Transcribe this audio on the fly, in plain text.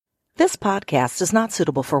This podcast is not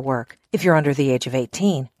suitable for work. If you're under the age of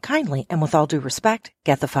 18, kindly and with all due respect,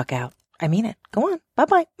 get the fuck out. I mean it. Go on.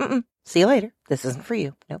 Bye-bye. See you later. This isn't for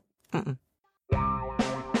you. Nope.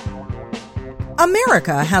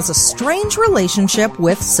 America has a strange relationship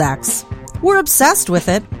with sex. We're obsessed with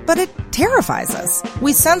it, but it terrifies us.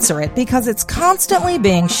 We censor it because it's constantly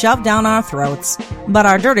being shoved down our throats. But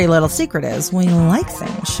our dirty little secret is we like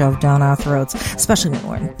things shoved down our throats, especially when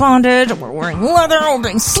we're in bondage, or we're wearing leather, or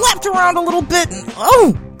being slapped around a little bit, and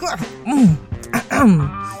oh, God.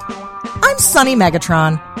 I'm Sunny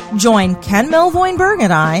Megatron. Join Ken Melvoin-Berg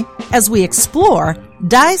and I as we explore,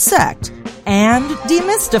 dissect, and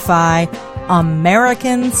demystify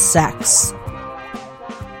American sex.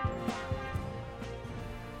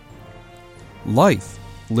 Life,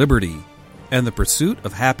 liberty, and the pursuit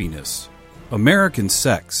of happiness. American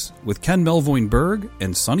Sex with Ken Melvoin-Berg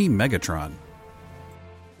and Sunny Megatron.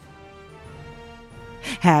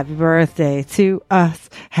 Happy birthday to us.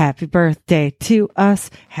 Happy birthday to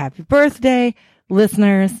us. Happy birthday,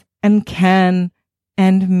 listeners, and Ken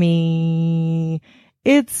and me.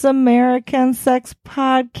 It's American Sex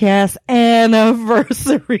Podcast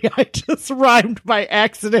anniversary. I just rhymed by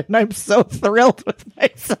accident, and I'm so thrilled with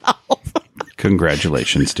myself.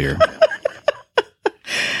 Congratulations, dear.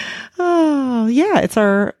 Oh, yeah. It's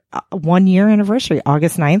our 1 year anniversary,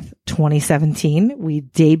 August 9th, 2017. We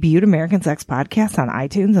debuted American Sex Podcast on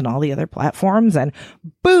iTunes and all the other platforms, and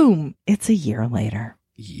boom, it's a year later.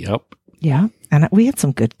 Yep. Yeah. And we had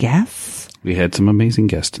some good guests. We had some amazing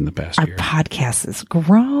guests in the past year. Our podcast has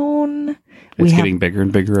grown. It's getting bigger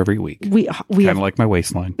and bigger every week. We kind of like my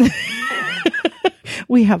waistline.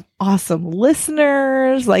 We have awesome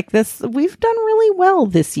listeners like this. We've done really well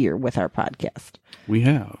this year with our podcast. We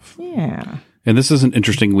have. Yeah. And this is an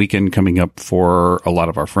interesting weekend coming up for a lot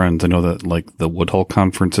of our friends. I know that like the Woodhull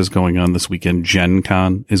Conference is going on this weekend. Gen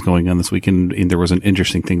Con is going on this weekend. And there was an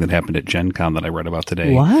interesting thing that happened at Gen Con that I read about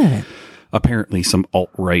today. What? Apparently some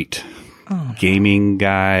alt-right gaming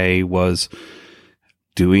guy was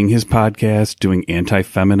doing his podcast, doing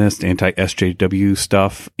anti-feminist, anti-SJW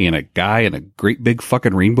stuff, and a guy in a great big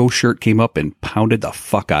fucking rainbow shirt came up and pounded the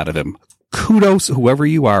fuck out of him. Kudos, whoever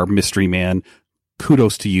you are, mystery man,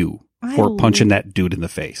 kudos to you for punching that dude in the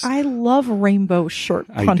face. I love rainbow shirt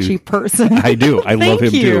punchy person. I do. I love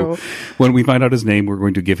him you. too. When we find out his name, we're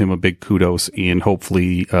going to give him a big kudos, and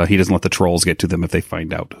hopefully he doesn't let the trolls get to them if they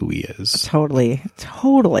find out who he is. Totally.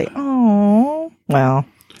 Oh, well.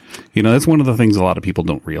 You know, that's one of the things a lot of people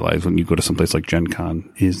don't realize when you go to someplace like Gen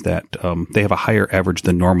Con is that they have a higher average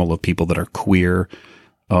than normal of people that are queer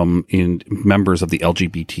in members of the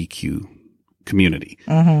LGBTQ community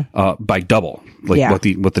by double, what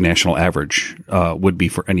the national average would be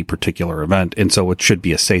for any particular event. And so it should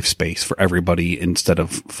be a safe space for everybody instead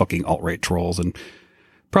of fucking alt-right trolls. And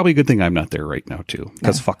probably a good thing I'm not there right now, too,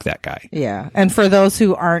 because fuck that guy. Yeah. And for those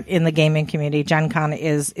who aren't in the gaming community, Gen Con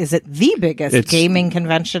is it the biggest gaming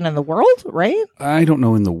convention in the world, right? I don't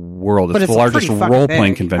know in the world. It's the largest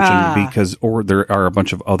role-playing convention or there are a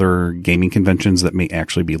bunch of other gaming conventions that may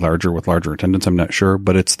actually be larger with larger attendance. I'm not sure,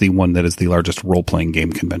 but it's the one that is the largest role-playing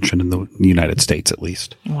game convention in the United States, at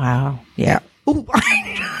least. Wow. Yeah. Ooh,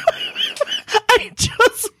 I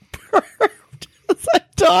just burped as I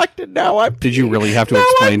talked, and now I'm... Did you really have to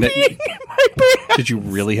explain it? Did you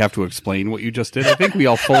really have to explain what you just did? I think we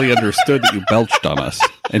all fully understood that you belched on us.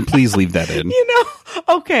 And please leave that in.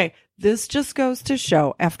 Okay. This just goes to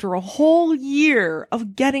show, after a whole year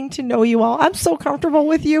of getting to know you all, I'm so comfortable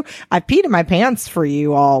with you. I peed in my pants for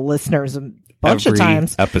you all listeners a bunch of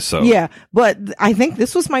times. Episode. Yeah. But I think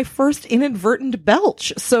this was my first inadvertent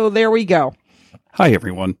belch. So there we go. Hi,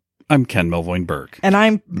 everyone. I'm Ken Melvoin-Berg. And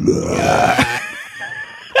I'm...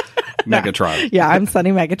 Megatron. Yeah, I'm Sunny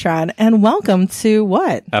Megatron, and welcome to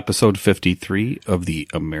what? Episode 53 of the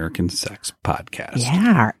American Sex Podcast.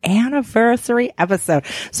 Yeah, our anniversary episode.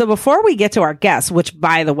 So before we get to our guest, which,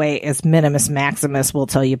 by the way, is Minimus Maximus, we'll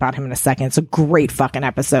tell you about him in a second. It's a great fucking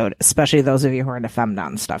episode, especially those of you who are into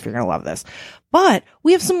femdom stuff. You're going to love this. But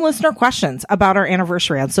we have some listener questions about our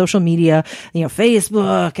anniversary on social media,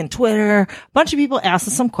 Facebook and Twitter. A bunch of people asked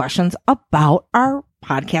us some questions about our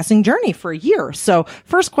podcasting journey for a year. So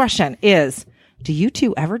first question is, do you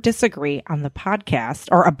two ever disagree on the podcast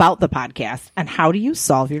or about the podcast, and how do you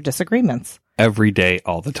solve your disagreements? Every day,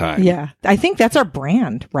 all the time. Yeah. I think that's our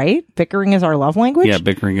brand, right? Bickering is our love language. Yeah,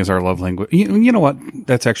 bickering is our love language. You know what?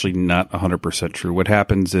 That's actually not 100% true. What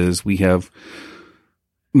happens is we have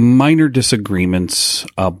minor disagreements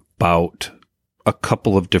about a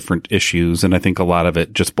couple of different issues, and I think a lot of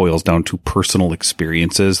it just boils down to personal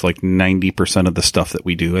experiences. Like 90% of the stuff that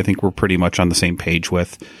we do, I think we're pretty much on the same page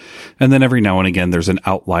with. And then every now and again, there's an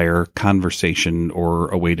outlier conversation or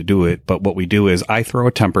a way to do it. But what we do is I throw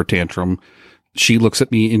a temper tantrum. She looks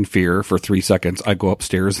at me in fear for 3 seconds. I go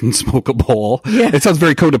upstairs and smoke a bowl. Yeah. It sounds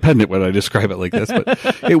very codependent when I describe it like this, but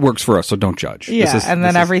it works for us. So don't judge. Yeah. And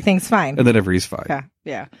then everything's fine. And then everything's fine. Yeah.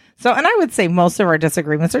 Yeah. So, and I would say most of our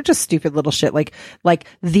disagreements are just stupid little shit. Like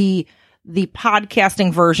the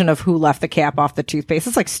podcasting version of who left the cap off the toothpaste.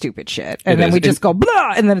 It's like stupid shit. And then we just go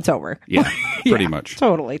blah, and then it's over. Yeah. Pretty much.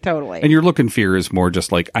 Totally. And your look and fear is more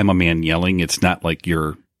just like, I'm a man yelling. It's not like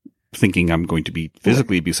you're thinking I'm going to be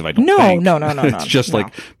physically abusive. I don't think. No. It's just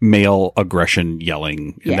like male aggression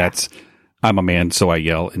yelling. And that's, I'm a man, so I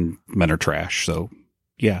yell, and men are trash. So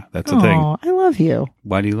yeah, that's a thing. I love you.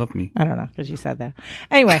 Why do you love me? I don't know, because you said that.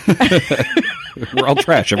 Anyway. We're all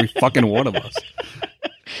trash, every fucking one of us.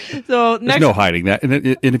 So There's no hiding that. And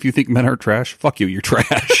if you think men are trash, fuck you, you're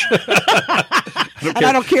trash.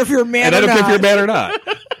 I don't care if you're a man or not. And I don't care if you're a man or not.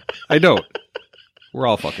 I don't. We're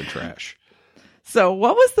all fucking trash. So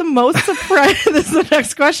what was the most surprising? This is the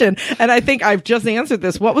next question. And I think I've just answered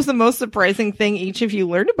this. What was the most surprising thing each of you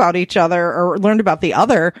learned about each other or learned about the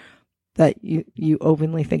other that you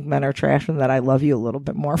openly think men are trash and that I love you a little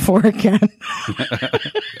bit more for again?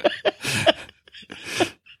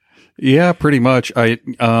 Yeah, pretty much.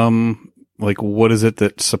 Like, what is it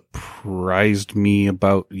that surprised me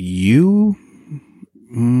about you?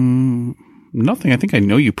 Nothing. I think I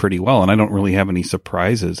know you pretty well, and I don't really have any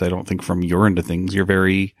surprises. I don't think from your end of things. You're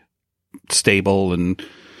very stable and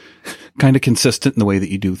kind of consistent in the way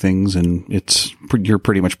that you do things, and you're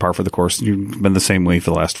pretty much par for the course. You've been the same way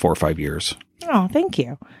for the last 4 or 5 years. Oh, thank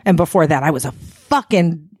you. And before that, I was a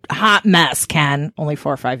fucking hot mess, Ken. Only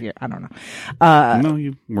 4 or 5 years. I don't know. No,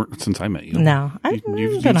 you weren't since I met you. No,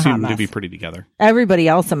 you seem to be pretty together. Everybody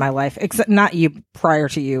else in my life, except not you. Prior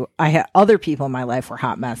to you, I had other people in my life were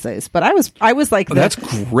hot messes, but I was like, that's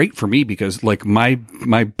great for me because like my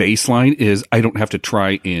baseline is I don't have to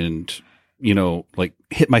try and like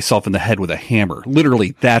hit myself in the head with a hammer.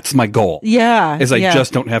 Literally, that's my goal. Yeah, I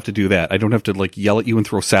just don't have to do that. I don't have to like yell at you and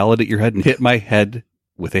throw salad at your head and hit my head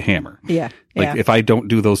with a hammer. Yeah. Like if I don't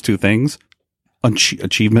do those two things,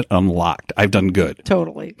 achievement unlocked. I've done good.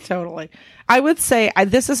 Totally. I would say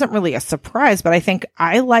this isn't really a surprise, but I think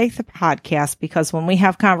I like the podcast because when we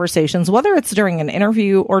have conversations, whether it's during an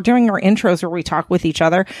interview or during our intros where we talk with each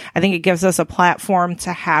other, I think it gives us a platform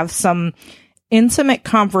to have some intimate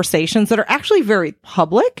conversations that are actually very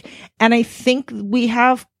public. And I think we've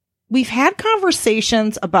had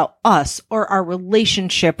conversations about us or our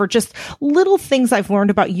relationship or just little things I've learned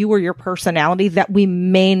about you or your personality that we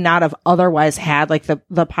may not have otherwise had. Like the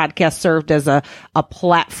podcast served as a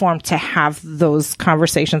platform to have those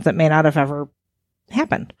conversations that may not have ever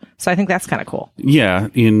happened. So I think that's kind of cool. Yeah.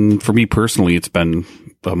 For me personally, it's been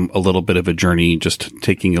a little bit of a journey just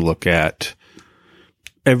taking a look at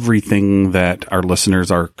everything that our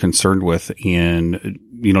listeners are concerned with and,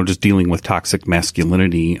 just dealing with toxic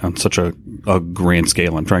masculinity on such a grand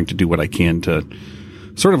scale. I'm trying to do what I can to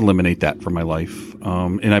sort of eliminate that from my life.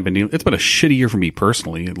 And it's been a shitty year for me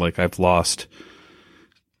personally. Like I've lost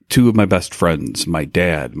 2 of my best friends, my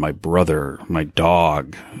dad, my brother, my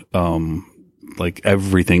dog. Like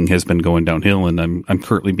everything has been going downhill and I'm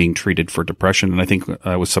currently being treated for depression. And I think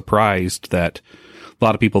I was surprised that a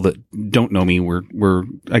lot of people that don't know me were,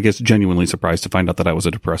 I guess, genuinely surprised to find out that I was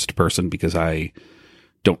a depressed person because I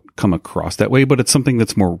don't come across that way, but it's something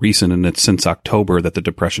that's more recent and it's since October that the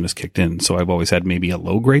depression has kicked in. So I've always had maybe a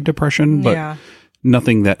low grade depression, but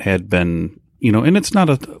nothing that had been, and it's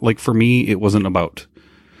not for me, it wasn't about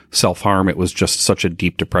self-harm. It was just such a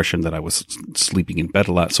deep depression that I was sleeping in bed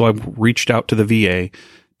a lot. So I reached out to the VA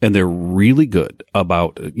and they're really good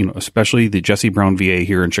about, especially the Jesse Brown VA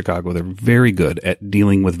here in Chicago. They're very good at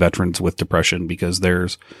dealing with veterans with depression because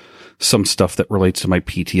there's some stuff that relates to my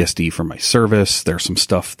PTSD from my service. There's some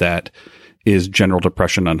stuff that is general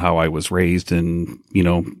depression on how I was raised and,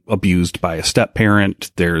 abused by a step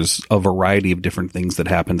parent. There's a variety of different things that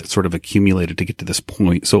happened that sort of accumulated to get to this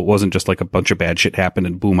point. So it wasn't just like a bunch of bad shit happened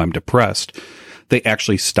and boom, I'm depressed. They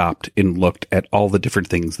actually stopped and looked at all the different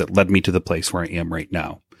things that led me to the place where I am right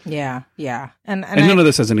now. Yeah. And none of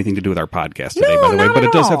this has anything to do with our podcast today, by the way, but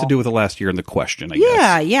it does have to do with the last year and the question, I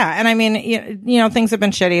guess. Yeah. And I mean, things have been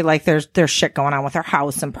shitty. Like there's shit going on with our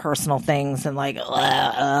house and personal things and like,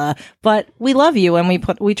 but we love you and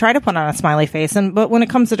we try to put on a smiley face. But when it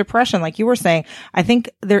comes to depression, like you were saying, I think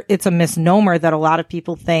it's a misnomer that a lot of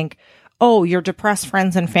people think, oh, your depressed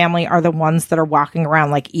friends and family are the ones that are walking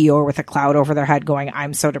around like Eeyore with a cloud over their head going,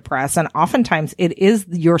 I'm so depressed. And oftentimes it is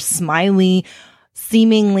your smiley,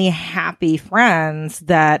 seemingly happy friends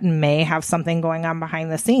that may have something going on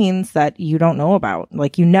behind the scenes that you don't know about.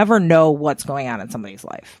 Like, you never know what's going on in somebody's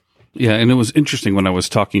life. Yeah, and it was interesting when I was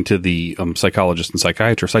talking to the psychologist and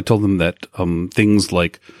psychiatrist, I told them that things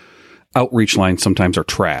like outreach lines sometimes are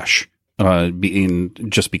trash,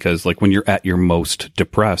 just because, like, when you're at your most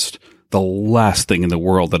depressed, the last thing in the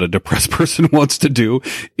world that a depressed person wants to do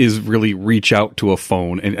is really reach out to a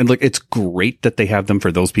phone. And like, it's great that they have them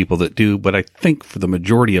for those people that do, but I think for the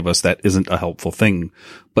majority of us, that isn't a helpful thing.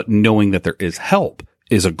 But knowing that there is help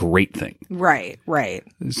is a great thing. Right.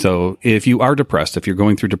 So if you are depressed, if you're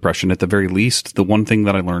going through depression, at the very least, the one thing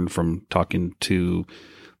that I learned from talking to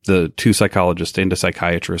the 2 psychologists and a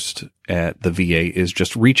psychiatrist at the VA is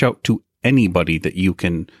just reach out to anybody that you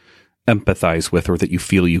can empathize with or that you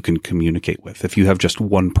feel you can communicate with. If you have just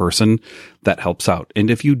one person, that helps out. And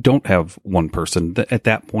if you don't have one person, at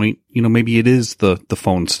that point, maybe it is the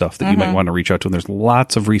phone stuff that you might want to reach out to. And there's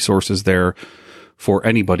lots of resources there for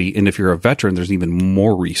anybody. And if you're a veteran, there's even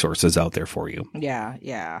more resources out there for you.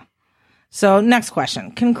 Yeah. So next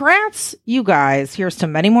question. Congrats, you guys. Here's to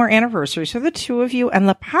many more anniversaries for the 2 of you and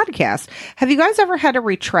the podcast. Have you guys ever had to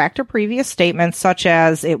retract a previous statement, such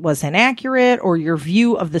as it was inaccurate, or your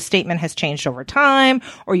view of the statement has changed over time,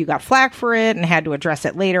 or you got flack for it and had to address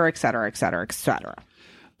it later, et cetera, et cetera, et cetera?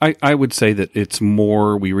 I would say that it's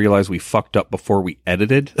more we realize we fucked up before we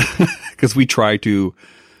edited, because we try to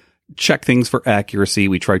check things for accuracy.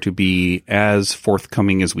 We try to be as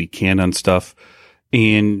forthcoming as we can on stuff.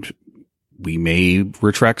 And we may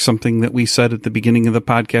retract something that we said at the beginning of the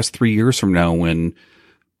podcast 3 years from now when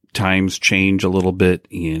times change a little bit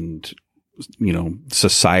and,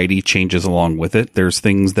 society changes along with it. There's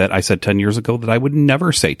things that I said 10 years ago that I would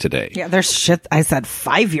never say today. Yeah, there's shit I said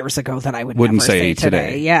 5 years ago that I wouldn't never say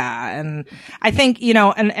today. Yeah. And I think,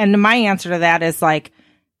 and my answer to that is like,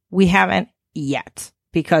 we haven't yet.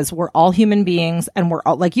 Because we're all human beings and we're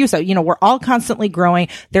all, like you said, we're all constantly growing.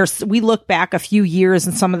 We look back a few years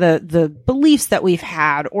and some of the beliefs that we've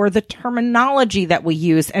had or the terminology that we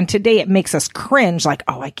use. And today it makes us cringe like,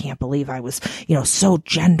 oh, I can't believe I was, so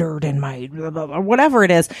gendered in my, or whatever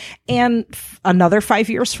it is. And another 5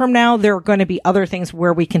 years from now, there are going to be other things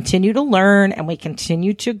where we continue to learn and we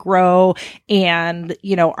continue to grow and,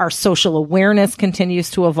 our social awareness continues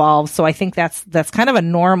to evolve. So I think that's kind of a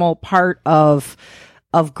normal part of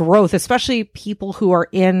growth, especially people who are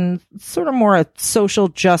in sort of more a social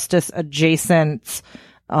justice adjacent,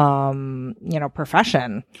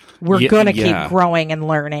 profession. We're going to keep growing and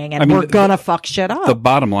learning and we're going to fuck shit up. The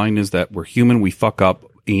bottom line is that we're human. We fuck up.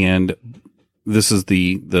 And this is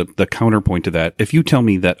the counterpoint to that. If you tell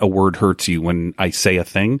me that a word hurts you when I say a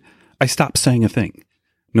thing, I stop saying a thing,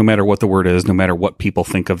 no matter what the word is, no matter what people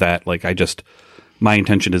think of that. Like my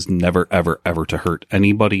intention is never, ever, ever to hurt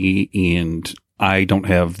anybody. And I don't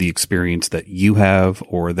have the experience that you have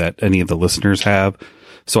or that any of the listeners have.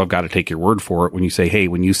 So I've got to take your word for it when you say, hey,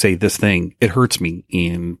 when you say this thing, it hurts me.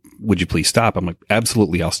 And would you please stop? I'm like,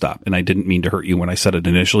 absolutely, I'll stop. And I didn't mean to hurt you when I said it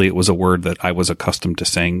initially. It was a word that I was accustomed to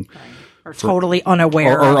saying. Or totally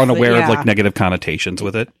unaware. Or unaware of like negative connotations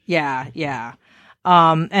with it. Yeah.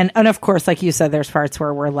 And of course, like you said, there's parts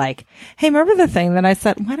where we're like, hey, remember the thing that I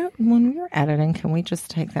said, when we were editing, can we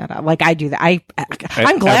just take that out? Like I do that.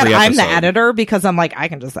 I'm glad I'm the editor because I'm like, I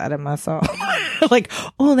can just edit myself. Like,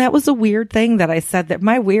 oh, that was a weird thing that I said that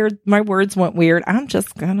my words went weird. I'm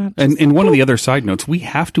just gonna. And one of the other side notes, we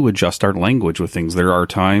have to adjust our language with things. There are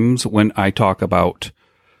times when I talk about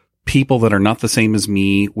people that are not the same as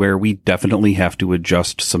me where we definitely have to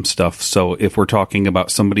adjust some stuff. So if we're talking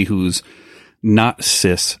about somebody who's not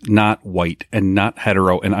cis, not white, and not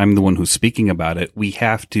hetero, and I'm the one who's speaking about it, we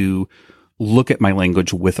have to look at my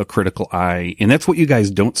language with a critical eye. And that's what you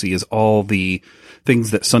guys don't see is all the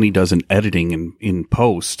things that Sunny does in editing and in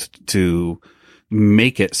post to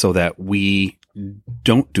make it so that we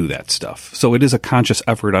don't do that stuff. So it is a conscious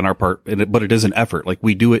effort on our part, but it is an effort. Like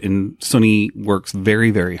we do it, and Sunny works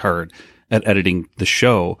very, very hard at editing the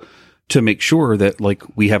show to make sure that like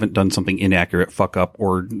we haven't done something inaccurate, fuck up,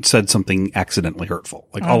 or said something accidentally hurtful.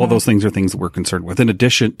 Like all of those things are things that we're concerned with. In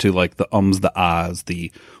addition to like the ums, the ahs,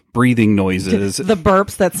 the breathing noises, the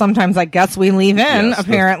burps that sometimes I guess we leave in,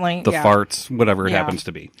 apparently. The farts, whatever it happens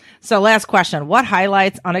to be. So last question. What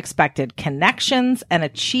highlights, unexpected connections and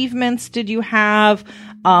achievements did you have?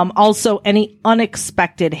 Also any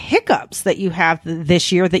unexpected hiccups that you have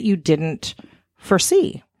this year that you didn't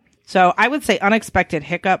foresee? So I would say unexpected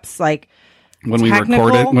hiccups, like when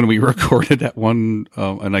we recorded at one,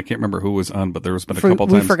 and I can't remember who was on, but there was been a couple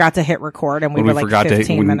times we forgot to hit record, and we were like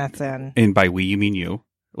 15 minutes in. And by we, you mean you?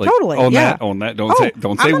 Like, totally. Own yeah. that. Own that. Don't say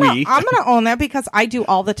we. I'm gonna own that because I do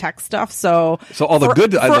all the tech stuff. So all the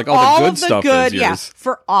good, I like all the good stuff is yours. Yeah,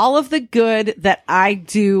 for all of the good that I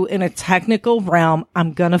do in a technical realm,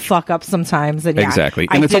 I'm gonna fuck up sometimes. And exactly.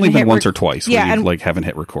 And it's only been once or twice. Yeah, and like haven't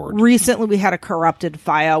hit record. Recently, we had a corrupted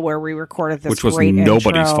file where we recorded this, which was great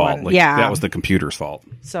nobody's fault. And, that was the computer's fault.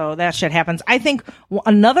 So that shit happens. I think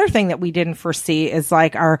another thing that we didn't foresee is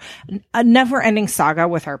like a never-ending saga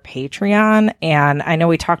with our Patreon. And I know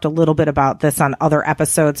we talked a little bit about this on other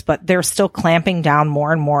episodes, but they're still clamping down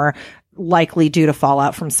more and more, likely due to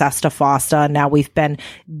fallout from Sesta Fosta. Now we've been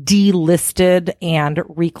delisted and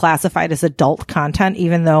reclassified as adult content,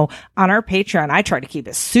 even though on our Patreon, I try to keep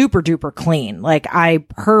it super duper clean. Like I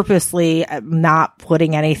purposely am not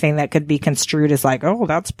putting anything that could be construed as like, oh,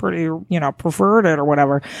 that's pretty, perverted or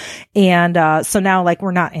whatever. And, so now like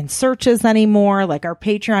we're not in searches anymore. Like our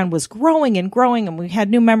Patreon was growing and growing and we had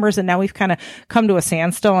new members and now we've kind of come to a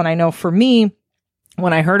standstill. And I know for me,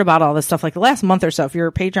 when I heard about all this stuff, like the last month or so, if you're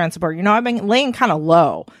a Patreon supporter, I've been laying kind of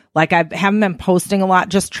low. Like I haven't been posting a lot,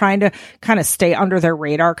 just trying to kind of stay under their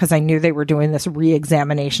radar because I knew they were doing this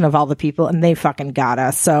re-examination of all the people and they fucking got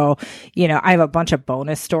us. So, I have a bunch of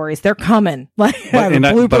bonus stories. They're coming. Like I have a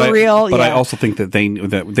blooper reel. But I also think that they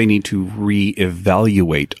need to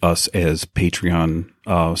reevaluate us as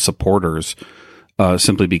Patreon supporters.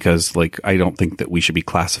 Simply because, I don't think that we should be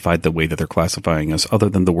classified the way that they're classifying us. Other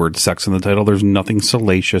than the word sex in the title, there's nothing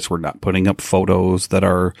salacious. We're not putting up photos that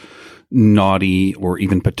are naughty or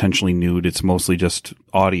even potentially nude. It's mostly just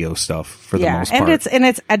audio stuff for the most part. And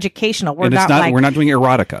it's educational. We're not doing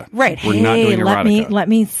erotica. Right. We're not doing erotica. Let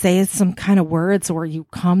me say some kind of words where you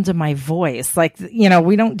come to my voice.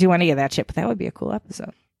 We don't do any of that shit, but that would be a cool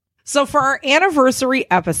episode. So for our anniversary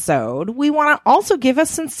episode, we want to also give a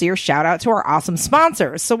sincere shout out to our awesome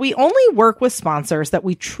sponsors. So we only work with sponsors that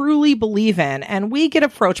we truly believe in, and we get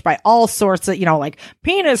approached by all sorts of, like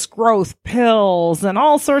penis growth pills and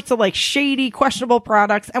all sorts of shady, questionable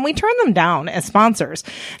products, and we turn them down as sponsors.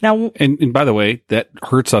 Now, and by the way, that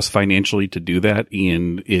hurts us financially to do that,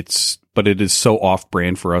 but it is so off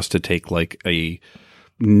brand for us to take a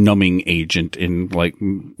numbing agent in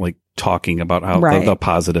talking about how the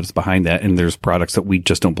positives behind that. And there's products that we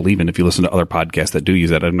just don't believe in. If you listen to other podcasts that do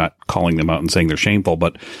use that, I'm not calling them out and saying they're shameful,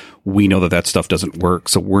 but we know that stuff doesn't work.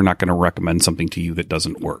 So we're not going to recommend something to you that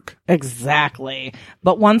doesn't work. Exactly.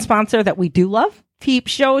 But one sponsor that we do love,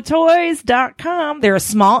 PeepShowToys.com. They're a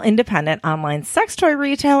small independent online sex toy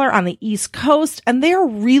retailer on the East Coast, and they're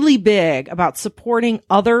really big about supporting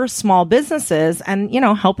other small businesses and,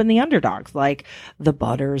 helping the underdogs like the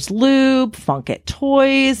Butters Lube, Funk It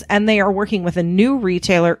Toys, and they are working with a new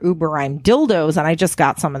retailer, Uberime Dildos, and I just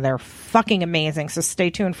got some and they're fucking amazing. So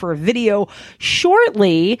stay tuned for a video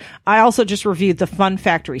shortly. I also just reviewed the Fun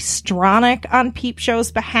Factory Stronic on Peep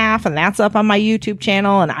Show's behalf, and that's up on my YouTube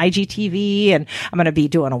channel and IGTV, and I'm going to be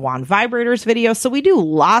doing a Wand Vibrators video. So we do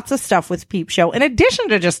lots of stuff with Peep Show in addition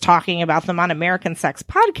to just talking about them on American Sex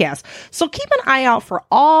Podcast. So keep an eye out for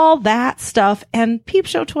all that stuff. And Peep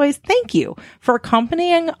Show Toys, thank you for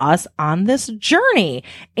accompanying us on this journey.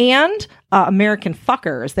 And American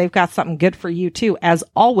Fuckers, they've got something good for you too. As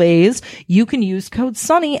always, you can use code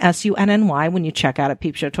SUNNY, SUNNY, when you check out at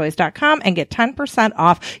peepshowtoys.com and get 10%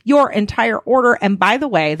 off your entire order. And by the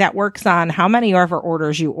way, that works on how many ever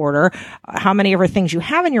orders you order, how many ever things you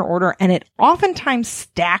have in your order, and it oftentimes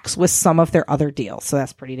stacks with some of their other deals. So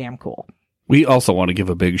that's pretty damn cool. We also want to give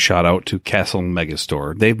a big shout out to Castle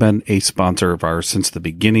Megastore. They've been a sponsor of ours since the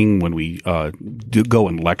beginning when we do go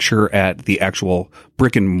and lecture at the actual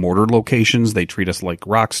brick and mortar locations. They treat us like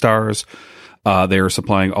rock stars. They are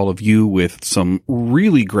supplying all of you with some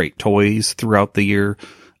really great toys throughout the year.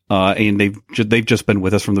 And they've just been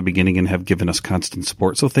with us from the beginning and have given us constant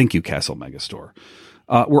support. So thank you, Castle Megastore.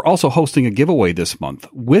 We're also hosting a giveaway this month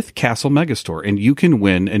with Castle Megastore, and you can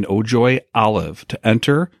win an Ojoy Olive. To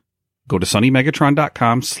enter, go to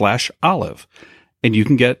sunnymegatron.com/olive, and you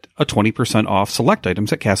can get a 20% off select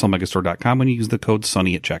items at castlemegastore.com when you use the code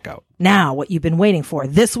SUNNY at checkout. Now, what you've been waiting for.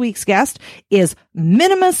 This week's guest is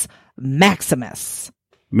Minimus Maximus.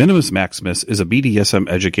 Minimus Maximus is a BDSM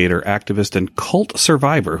educator, activist, and cult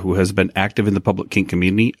survivor who has been active in the public kink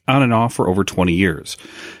community on and off for over 20 years.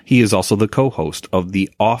 He is also the co-host of the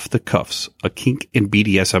Off the Cuffs, a kink and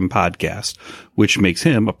BDSM podcast, which makes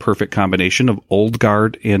him a perfect combination of old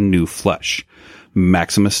guard and new flesh.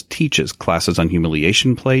 Maximus teaches classes on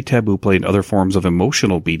humiliation play, taboo play, and other forms of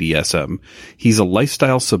emotional BDSM. He's a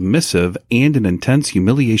lifestyle submissive and an intense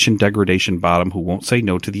humiliation degradation bottom who won't say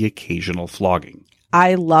no to the occasional flogging.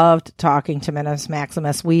 I loved talking to Minimus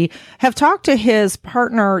Maximus. We have talked to his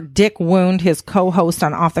partner, Dick Wound, his co-host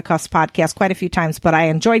on Off the Cuffs podcast quite a few times, but I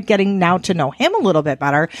enjoyed getting now to know him a little bit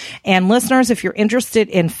better. And listeners, if you're interested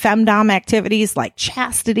in femdom activities like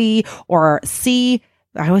chastity or I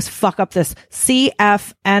always fuck up this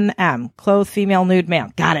CFNM, clothed female nude male.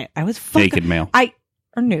 Got it. I was naked male.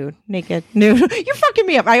 Or nude, naked, nude. You're fucking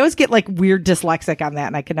me up. I always get like weird dyslexic on that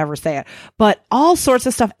and I can never say it, but all sorts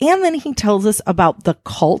of stuff. And then he tells us about the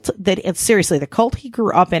cult the cult he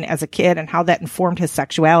grew up in as a kid and how that informed his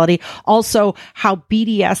sexuality. Also how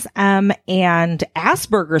BDSM and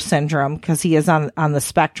Asperger's syndrome, because he is on the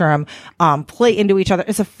spectrum, play into each other.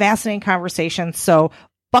 It's a fascinating conversation. So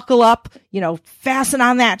buckle up, fasten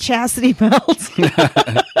on that chastity belt.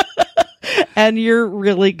 And you're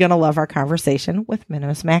really going to love our conversation with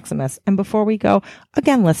Minimus Maximus. And before we go,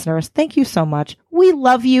 again, listeners, thank you so much. We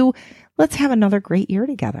love you. Let's have another great year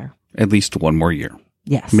together. At least one more year.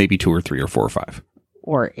 Yes. Maybe 2 or 3 or 4 or 5.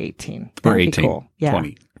 Or 18. Or 18. Cool. Yeah.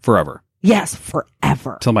 20. Forever. Yes,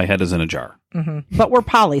 forever. Till my head is in a jar. Mm-hmm. But we're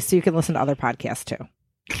poly, so you can listen to other podcasts too.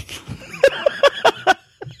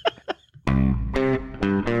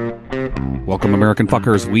 Welcome, American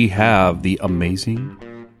fuckers. We have the amazing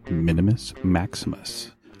Minimus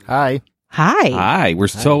Maximus. Hi. Hi. We're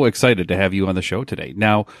so excited to have you on the show today.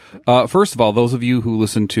 Now, first of all, those of you who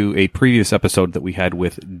listened to a previous episode that we had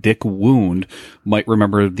with Dick Wound might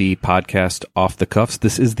remember the podcast Off the Cuffs.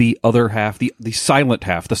 This is the other half, the silent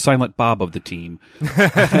half, the silent Bob of the team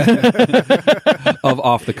of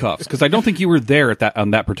Off the Cuffs. Because I don't think you were there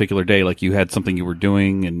on that particular day. Like you had something you were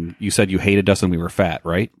doing, and you said you hated us and we were fat,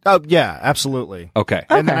 right? Oh yeah, absolutely. Okay.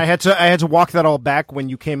 And then I had to walk that all back when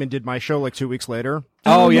you came and did my show like 2 weeks later.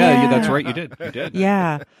 Oh yeah, that's right. You did.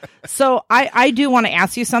 Yeah. So I do want to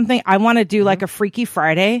ask you something. I want to do like a Freaky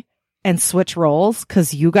Friday and switch roles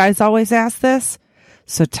because you guys always ask this.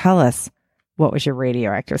 So tell us, what was your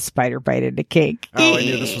radioactive spider bite into kink? Oh, I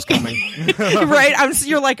knew this was coming. Right?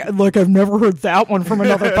 You're like, look, I've never heard that one from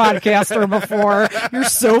another podcaster before. You're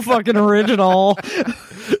so fucking original.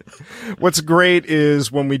 What's great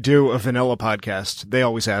is when we do a vanilla podcast, they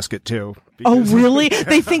always ask it too. Oh, really?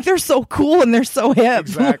 They think they're so cool and they're so hip.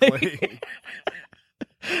 Exactly.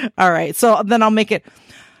 All right. So then I'll make it,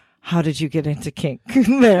 how did you get into kink?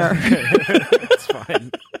 There. It's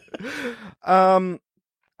fine.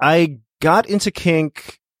 I got into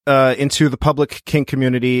kink, into the public kink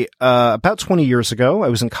community, about 20 years ago. I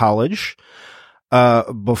was in college.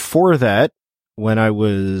 Before that, when I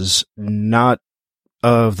was not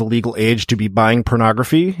of the legal age to be buying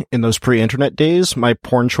pornography in those pre-internet days, my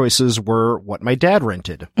porn choices were what my dad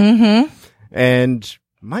rented. Mm-hmm. And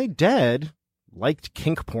my dad liked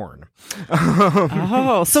kink porn.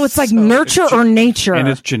 So it's like nurture or nature. And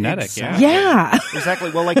it's genetic. Exactly. Yeah. Exactly.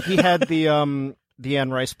 Well, like he had the Anne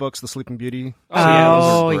Rice books, The Sleeping Beauty.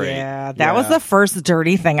 Oh, yeah. That was the first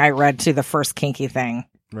dirty thing I read to the first kinky thing.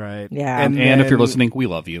 Right. Yeah. And if you're listening, we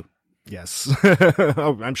love you. Yes.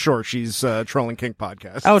 Oh, I'm sure she's trolling kink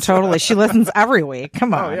podcasts. Oh, totally. She listens every week.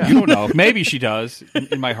 Come on. Oh, yeah. You don't know. Maybe she does.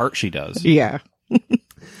 In my heart, she does. Yeah.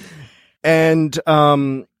 And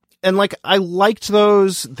like I liked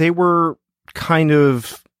those. They were kind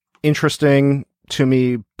of interesting to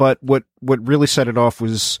me, but what really set it off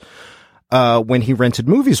was when he rented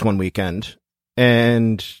movies one weekend.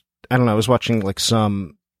 And I don't know, I was watching like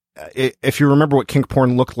some, if you remember what kink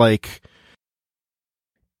porn looked like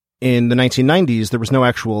in the 1990s, there was no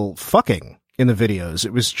actual fucking in the videos.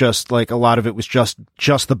 It was just like a lot of it was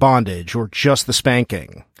just the bondage or just the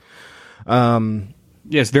spanking.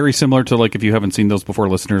 Yes, very similar to, like, if you haven't seen those before,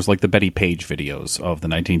 listeners, like the Betty Page videos of the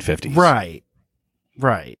 1950s. Right.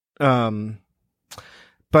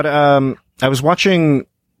 But I was watching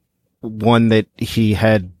one that he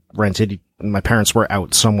had rented. My parents were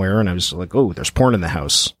out somewhere, and I was like, oh, there's porn in the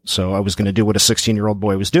house. So I was going to do what a 16-year-old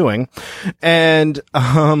boy was doing. And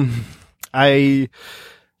I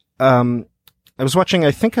was watching, I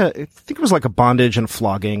think it was like a bondage and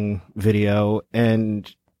flogging video,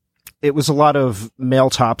 and it was a lot of male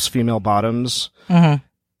tops, female bottoms. Mm-hmm.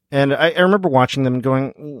 And I remember watching them and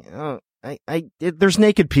going, there's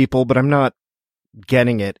naked people, but I'm not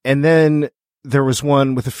getting it. And then there was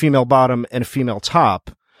one with a female bottom and a female top.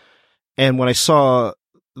 And when I saw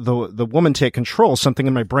the woman take control, something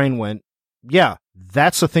in my brain went, yeah,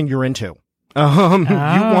 that's the thing you're into. You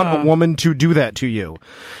want a woman to do that to you.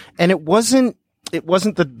 And it wasn't it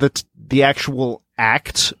wasn't the actual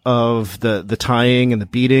act of the tying and the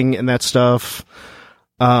beating and that stuff.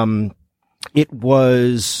 It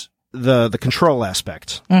was the control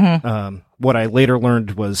aspect. What I later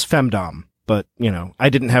learned was femdom, but I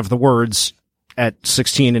didn't have the words at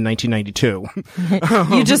 16 in 1992.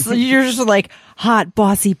 You're just like hot,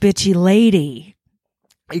 bossy, bitchy lady.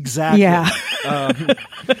 Exactly. Yeah.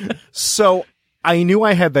 So I knew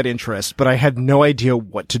I had that interest, but I had no idea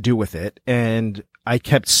what to do with it. And I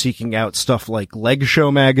kept seeking out stuff like Leg Show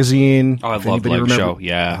magazine. Oh, I loved Leg Show.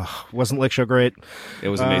 Yeah. Wasn't Leg Show great? It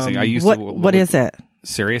was amazing. I used what, to. What is it?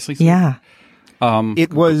 Seriously? Yeah.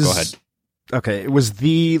 It was. Go ahead. Okay. It was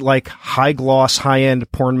the high gloss, high end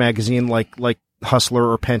porn magazine like Hustler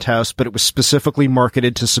or Penthouse, but it was specifically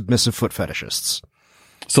marketed to submissive foot fetishists.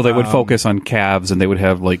 So they would focus on calves, and they would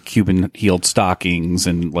have Cuban heeled stockings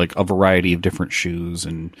and a variety of different shoes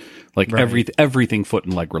and everything foot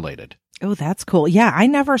and leg related. Oh, that's cool. Yeah, I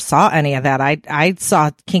never saw any of that. I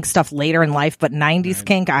saw kink stuff later in life, but 90s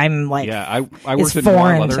kink, I'm yeah, I worked at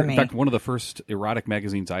foreign Noir Leather. to me. In fact, one of the first erotic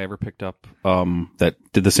magazines I ever picked up that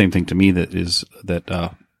did the same thing to me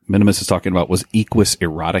that Minimus is talking about was Equus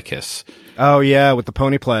Eroticus. Oh yeah, with the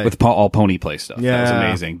pony play, with all pony play stuff. Yeah, that was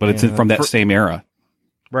amazing. But it's from that same era,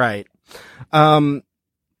 right?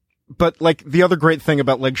 But the other great thing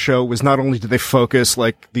about Leg Show was not only did they focus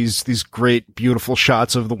these great beautiful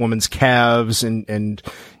shots of the woman's calves and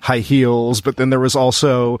high heels, but then there was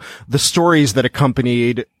also the stories that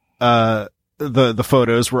accompanied the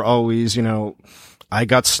photos were always I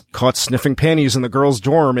got caught sniffing panties in the girls'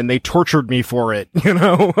 dorm and they tortured me for it,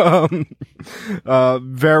 very,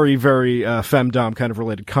 very, femdom kind of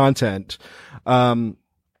related content. But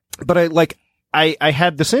I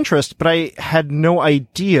had this interest, but I had no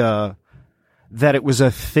idea that it was a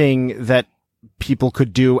thing that people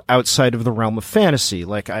could do outside of the realm of fantasy.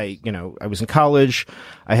 I was in college,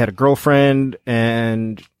 I had a girlfriend,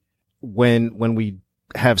 and when we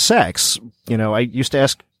have sex, I used to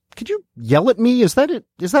ask, could you yell at me? Is that it?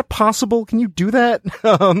 Is that possible? Can you do that?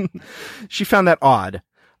 She found that odd.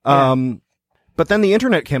 Yeah. But then the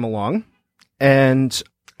internet came along, and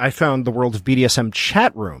I found the world of BDSM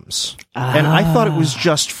chat rooms, and I thought it was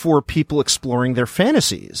just for people exploring their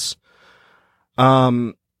fantasies.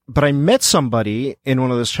 But I met somebody in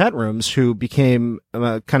one of those chat rooms who became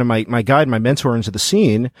kind of my guide, my mentor into the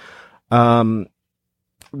scene,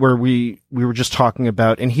 where we were just talking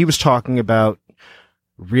about, and he was talking about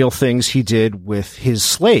real things he did with his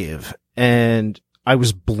slave. And I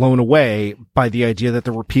was blown away by the idea that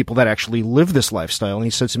there were people that actually live this lifestyle. And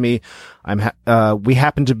he said to me, we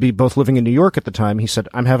happened to be both living in New York at the time. He said,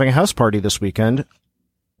 I'm having a house party this weekend,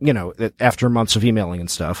 after months of emailing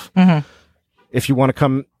and stuff. Mm-hmm. If you want to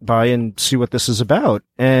come by and see what this is about.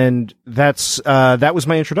 And that was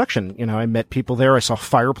my introduction. I met people there. I saw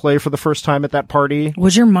Fireplay for the first time at that party.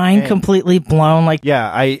 Was your mind completely blown? Yeah,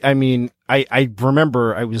 I mean, I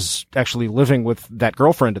remember I was actually living with that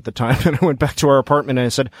girlfriend at the time, and I went back to our apartment and I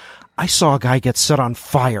said, I saw a guy get set on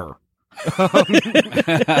fire. And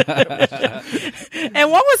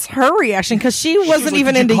what was her reaction? Because she wasn't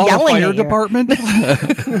even into yelling at you. Department.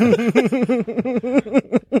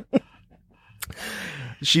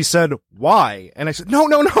 She said, why? And I said, no.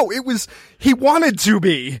 He wanted to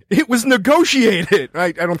be. It was negotiated.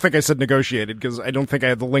 I don't think I said negotiated because I don't think I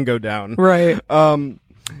had the lingo down. Right.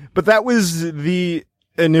 But that was the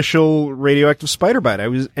initial radioactive spider bite. I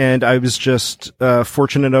was just,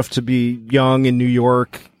 fortunate enough to be young in New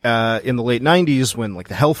York, in the late 90s when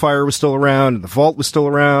the Hellfire was still around and the Vault was still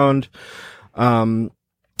around. And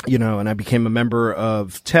I became a member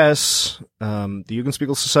of TESS, the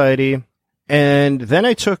Jugendspiegel Society. And then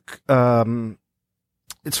I took,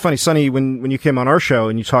 it's funny, Sonny, when you came on our show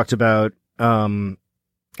and you talked about,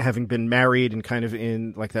 having been married and kind of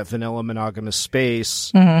in that vanilla monogamous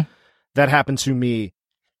space, mm-hmm. That happened to me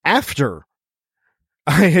after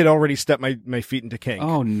I had already stepped my feet into kink.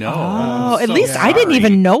 Oh no. Oh, at least I didn't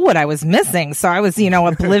even know what I was missing. So I was,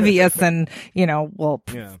 oblivious and,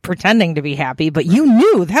 pretending to be happy, but you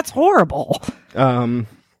knew. That's horrible.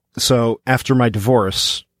 So after my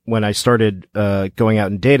divorce, when I started going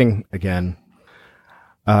out and dating again,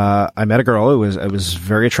 I met a girl I was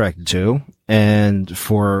very attracted to, and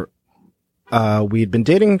we had been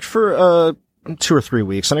dating for 2 or 3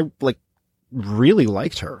 weeks, and I really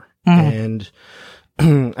liked her. Mm.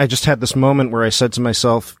 And I just had this moment where I said to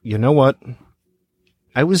myself, you know what?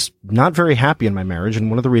 I was not very happy in my marriage, and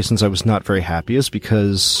one of the reasons I was not very happy is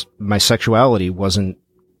because my sexuality wasn't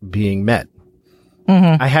being met.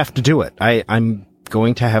 Mm-hmm. I have to do it. I'm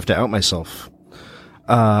going to have to out myself.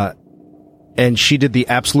 And she did the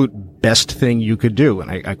absolute best thing you could do.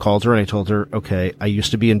 And I called her and I told her, okay, I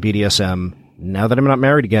used to be in BDSM. Now that I'm not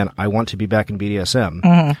married again, I want to be back in BDSM.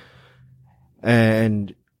 Mhm.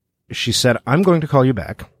 And she said, I'm going to call you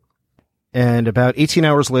back. And about 18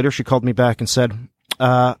 hours later, she called me back and said,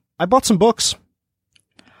 I bought some books.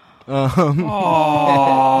 Yeah.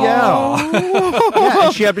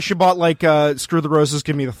 And she bought like Screw the Roses,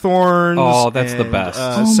 Give Me the Thorns. Oh, that's the and, best.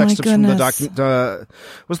 Sex my Tips from goodness.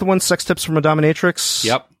 was the one Sex Tips from a Dominatrix?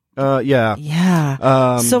 Yep. Yeah.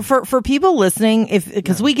 Yeah. So for people listening,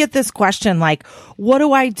 because we get this question, like, what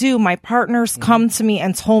do I do? My partners come to me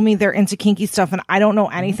and told me they're into kinky stuff and I don't know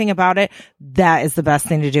anything about it. That is the best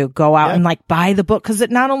thing to do. Go out and like buy the book. Cause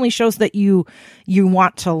it not only shows that you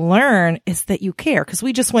want to learn, it's that you care. Cause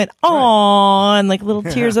we just went, oh, and like little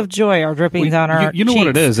tears of joy are dripping down our You know what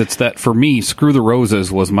it is? It's that for me, Screw the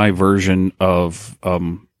Roses was my version of,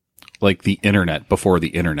 like the internet before the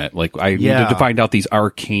internet. Like I needed to find out these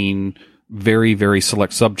arcane, very, very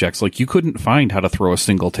select subjects. Like you couldn't find how to throw a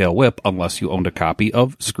single tail whip unless you owned a copy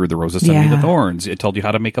of Screw the Roses, Send Me the Thorns. It told you how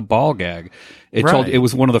to make a ball gag. It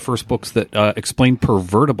was one of the first books that explained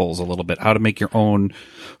pervertibles a little bit, how to make your own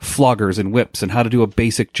floggers and whips and how to do a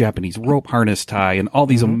basic Japanese rope harness tie and all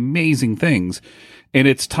these amazing things. And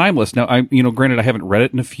it's timeless. Now, granted, I haven't read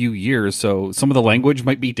it in a few years, so some of the language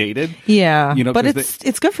might be dated. Yeah. But 'cause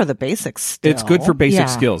it's good for the basics still. It's good for basic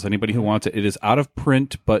skills. Anybody who wants it. It is out of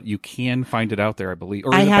print, but you can find it out there, I believe.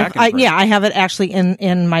 Or I I have it actually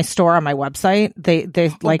in my store on my website. They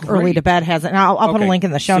like great. Early to Bed has it. And I'll put a link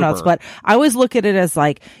in the show Super. notes, but I always look at it as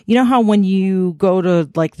like, you know how when you go to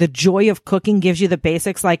like the Joy of Cooking gives you the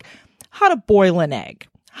basics, like how to boil an egg.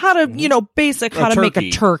 How to, how to make a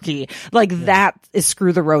turkey. Like that is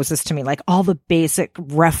Screw the Roses to me. Like all the basic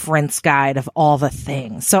reference guide of all the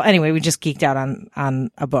things. So anyway, we just geeked out on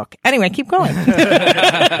a book. Anyway, keep going.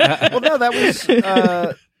 Well, no,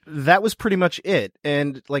 that was pretty much it.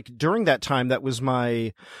 And like during that time, that was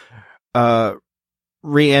my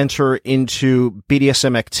re-enter into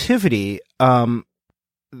BDSM activity.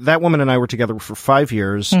 That woman and I were together for 5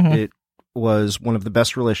 years. Mm-hmm. It was one of the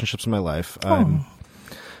best relationships in my life.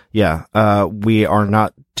 We are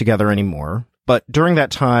not together anymore. But during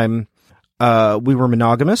that time, we were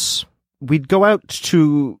monogamous. We'd go out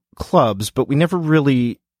to clubs, but we never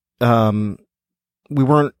really, we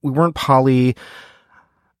weren't poly.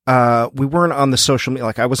 We weren't on the social media.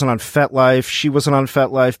 Like I wasn't on FetLife. She wasn't on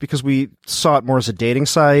FetLife because we saw it more as a dating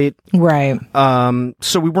site. Right.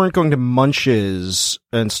 So we weren't going to Munches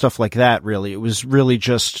and stuff like that, really. It was really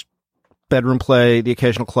just bedroom play, the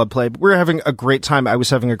occasional club play, but we were having a great time. I was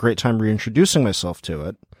having a great time reintroducing myself to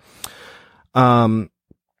it. And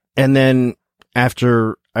then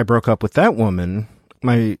after I broke up with that woman,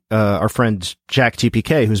 our friend Jack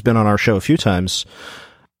TPK, who's been on our show a few times,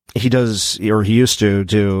 he used to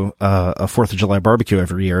do a 4th of July barbecue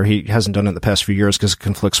every year. He hasn't done it in the past few years because it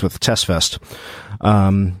conflicts with Test Fest.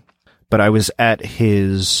 But I was at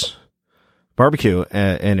his barbecue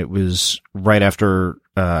and it was right after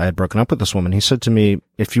I had broken up with this woman. He said to me,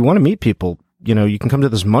 if you want to meet people, you can come to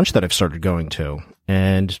this munch that I've started going to.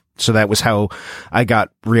 And so that was how I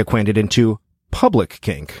got reacquainted into public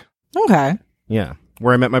kink. Okay. Yeah.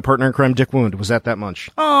 Where I met my partner in crime, Dick Wound, was at that munch.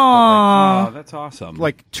 Aww. Oh, that's awesome.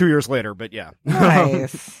 Like 2 years later, but yeah.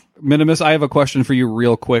 Nice. Minimus, I have a question for you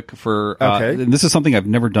real quick and this is something I've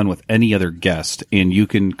never done with any other guest, and you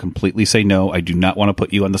can completely say no. I do not want to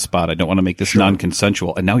put you on the spot. I don't want to make this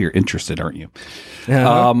non-consensual, and now you're interested, aren't you?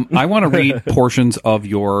 I want to read portions of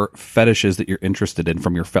your fetishes that you're interested in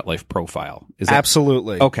from your FetLife profile. Is that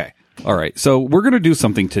absolutely okay? All right. So we're going to do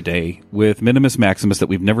something today with Minimus Maximus that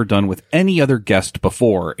we've never done with any other guest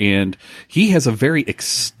before, and he has a very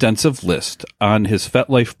extensive list on his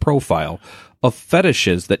FetLife profile of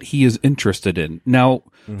fetishes that he is interested in. Now,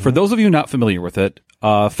 for those of you not familiar with it,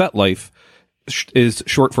 FetLife is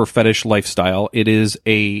short for fetish lifestyle. It is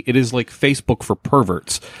like Facebook for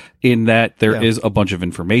perverts in that there is a bunch of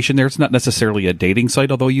information there. It's not necessarily a dating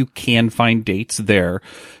site, although you can find dates there,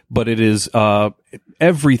 but it is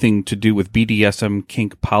everything to do with BDSM,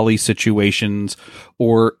 kink, poly situations,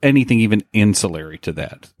 or anything even ancillary to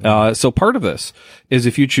that. So part of this is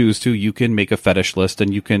if you choose to, you can make a fetish list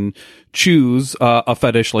and you can choose a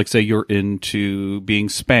fetish, like say you're into being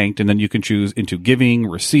spanked, and then you can choose into giving,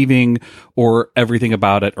 receiving, or everything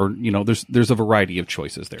about it, or, there's a variety of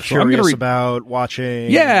choices there. So curious about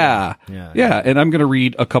watching. Yeah. And I'm going to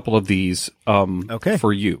read a couple of these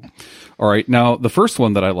for you. All right. Now, the first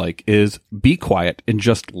one that I like is be quiet and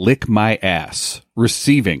just lick my ass.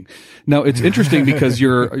 Receiving. Now, it's interesting because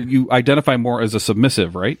you identify more as a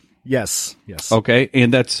submissive, right? Yes. Okay.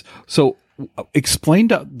 And so explain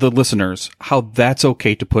to the listeners how that's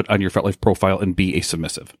okay to put on your FetLife profile and be a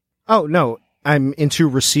submissive. Oh, no. I'm into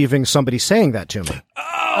receiving somebody saying that to me.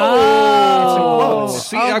 Oh,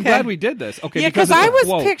 See, I'm glad we did this. Okay, yeah, because I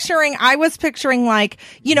was picturing like,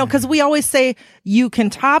 because we always say you can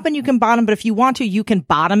top and you can bottom, but if you want to, you can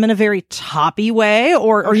bottom in a very toppy way,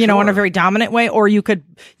 or in a very dominant way, or you could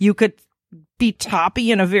be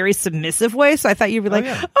toppy in a very submissive way. So I thought you'd be like,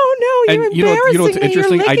 oh no, you're embarrassing you know what's me.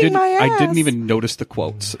 interesting? You're licking my ass. I didn't even notice the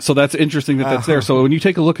quotes. So that's interesting that's there. So when you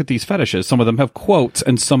take a look at these fetishes, some of them have quotes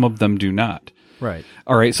and some of them do not. Right.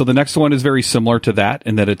 All right. So the next one is very similar to that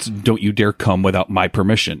in that it's "Don't you dare come without my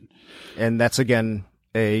permission." And that's again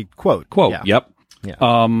a quote. Yeah. Yep.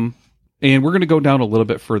 Yeah. And we're going to go down a little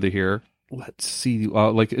bit further here. Let's see.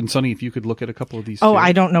 And Sonny, if you could look at a couple of these. Oh,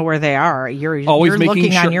 I don't know where they are. You're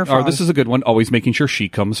looking on your phone. This is a good one. Always making sure she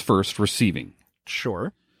comes first, receiving.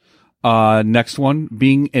 Sure. Next one,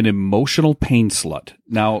 being an emotional pain slut.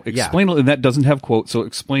 Now, explain, and that doesn't have quotes, so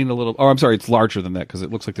explain a little. Oh, I'm sorry, it's larger than that because it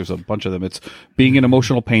looks like there's a bunch of them. It's being an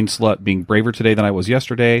emotional pain slut, being braver today than I was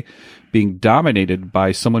yesterday, being dominated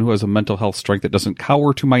by someone who has a mental health strength that doesn't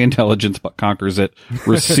cower to my intelligence but conquers it,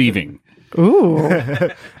 receiving. Ooh.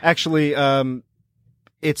 Actually,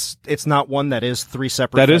 it's not one that is three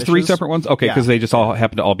separate. That fetishes. Is three separate ones? Okay, because they just all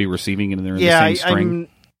happen to all be receiving and they're in the same string.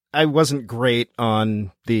 I wasn't great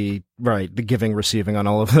on the giving, receiving on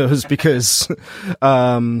all of those because,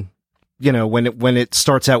 when it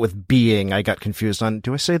starts out with being, I got confused on,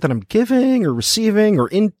 do I say that I'm giving or receiving or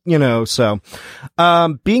so,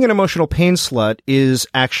 being an emotional pain slut is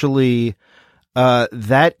actually,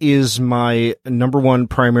 that is my number one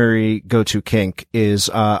primary go-to kink is,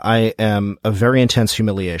 I am a very intense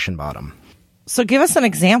humiliation bottom. So give us an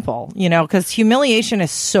example, because humiliation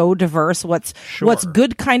is so diverse. What's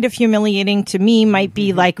good kind of humiliating to me might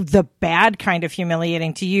be like the bad kind of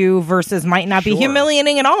humiliating to you versus might not be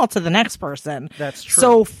humiliating at all to the next person. That's true.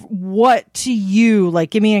 So what to you,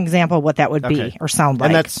 like, give me an example of what that would be or sound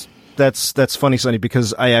like. And that's funny, Sonny,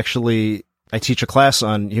 because I teach a class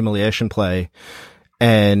on humiliation play.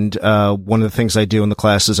 And, one of the things I do in the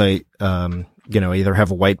class is I either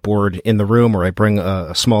have a whiteboard in the room or I bring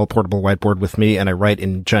a small portable whiteboard with me and I write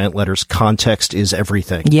in giant letters, context is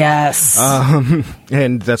everything. Yes.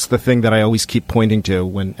 And that's the thing that I always keep pointing to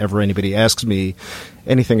whenever anybody asks me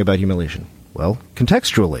anything about humiliation. Well,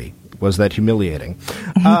 contextually, was that humiliating?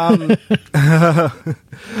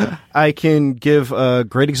 I can give a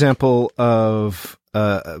great example of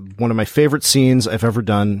one of my favorite scenes I've ever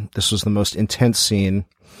done. This was the most intense scene,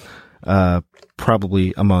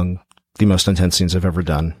 probably among the most intense scenes I've ever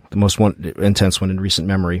done. The most intense one in recent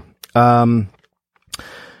memory.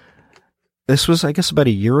 This was, I guess, about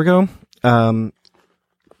a year ago. My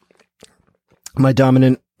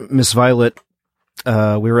dominant, Miss Violet, we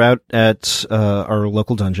were out at our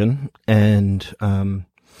local dungeon, and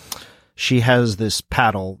she has this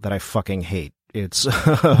paddle that I fucking hate. It's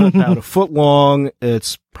about a foot long.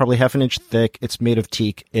 It's probably half an inch thick. It's made of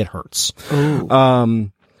teak. It hurts.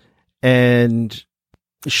 Ooh. And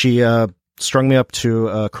she strung me up to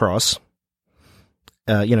a cross,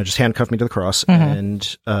 just handcuffed me to the cross, and,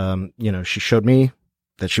 she showed me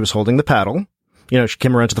that she was holding the paddle. She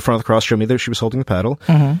came around to the front of the cross, showed me that she was holding the paddle,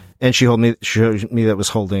 and showed me that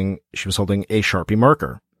she was holding a Sharpie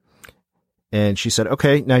marker. And she said,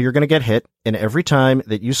 okay, now you're going to get hit, and every time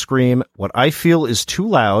that you scream what I feel is too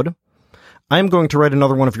loud, I'm going to write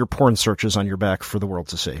another one of your porn searches on your back for the world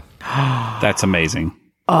to see. That's amazing.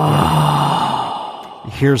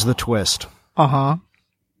 Here's the twist. Uh-huh.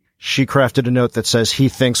 She crafted a note that says he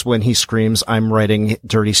thinks when he screams, I'm writing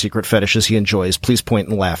dirty secret fetishes he enjoys. Please point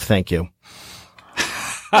and laugh. Thank you.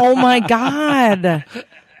 Oh my God.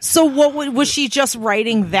 So was she just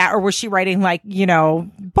writing that, or was she writing like,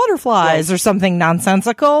 butterflies or something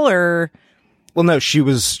nonsensical or? Well, no, she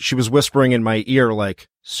was whispering in my ear like,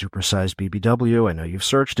 supersized BBW. I know you've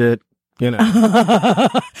searched it,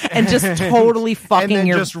 and just totally fucking and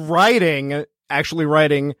then just actually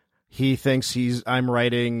writing, he thinks I'm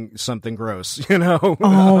writing something gross,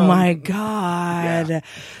 Oh my God. Yeah.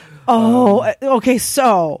 Oh, okay.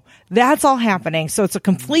 So that's all happening. So it's a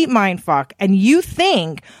complete mind fuck. And you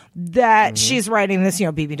think that she's writing this,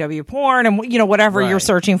 BBW porn and, whatever you're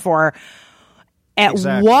searching for. At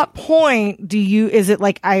what point is it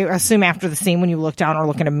like, I assume after the scene when you look down or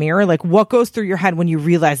look in a mirror, like what goes through your head when you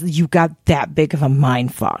realize that you got that big of a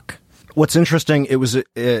mind fuck? What's interesting, it was,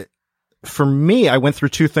 for me, I went through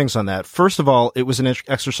two things on that. First of all, it was an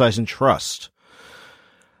exercise in trust.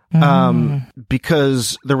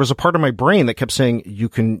 Because there was a part of my brain that kept saying, you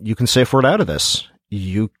can safe word out of this.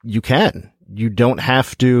 You can. You don't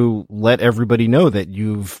have to let everybody know that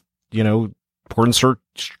you've porn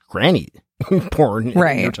search granny porn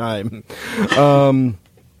in your time.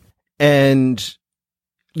 And,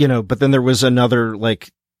 but then there was another,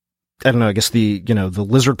 like, I don't know, I guess the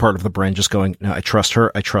lizard part of the brain just going, no, I trust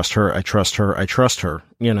her. That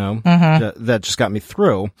just got me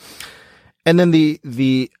through. And then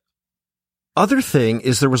the other thing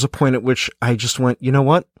is there was a point at which I just went, you know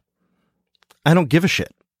what? I don't give a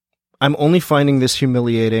shit. I'm only finding this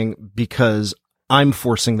humiliating because I'm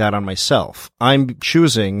forcing that on myself. I'm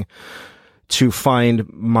choosing to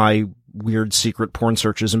find my weird secret porn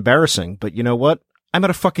searches embarrassing. But you know what? I'm at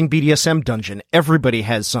a fucking BDSM dungeon. Everybody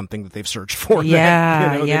has something that they've searched for.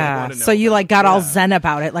 Yeah, So you like got all zen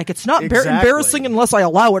about it. Like, it's not embarrassing unless I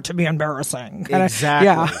allow it to be exactly.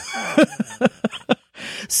 Yeah.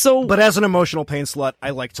 But as an emotional pain slut,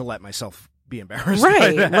 I like to let myself be embarrassed.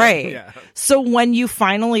 Right. Yeah. So when you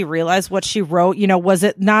finally realized what she wrote, was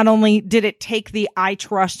it not only did it take the I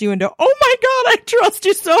trust you into, oh my God, I trust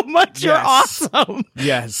you so much. You're awesome.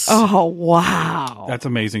 Yes. Oh, wow. That's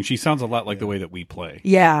amazing. She sounds a lot like the way that we play.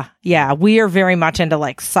 Yeah. We are very much into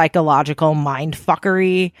like psychological mind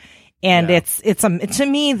fuckery. And to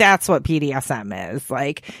me, that's what BDSM is.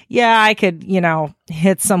 Like, I could,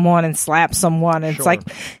 hit someone and slap someone. And It's like,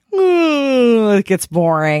 it gets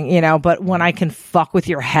boring, but when I can fuck with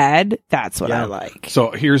your head, that's what I like. So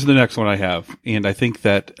here's the next one I have. And I think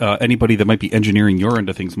that anybody that might be engineering your end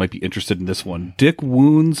of things might be interested in this one. Dick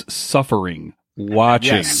Wound's Suffering.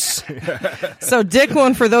 Watching. Yes. So Dick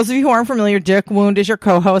Wound, for those of you who aren't familiar, Dick Wound is your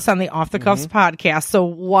co-host on the Off the Cuffs podcast. So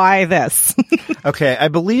why this? Okay, I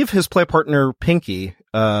believe his play partner Pinky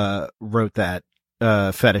wrote that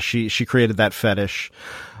fetish. She created that fetish.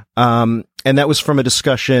 And that was from a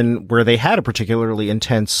discussion where they had a particularly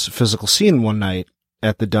intense physical scene one night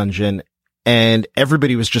at the dungeon, and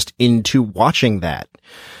everybody was just into watching that.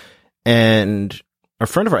 And a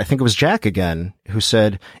friend of ours, I think it was Jack again, who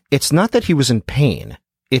said, it's not that he was in pain,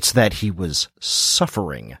 it's that he was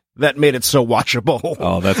suffering. That made it so watchable.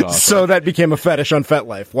 Oh, that's awesome. So that became a fetish on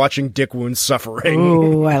FetLife, watching Dick Wound suffering.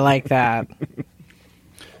 Ooh, I like that.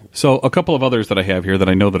 So a couple of others that I have here that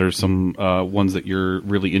I know that are some ones that you're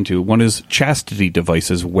really into. One is chastity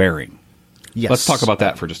devices wearing. Yes. Let's talk about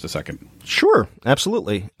that for just a second. Sure,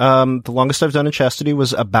 absolutely. The longest I've done in chastity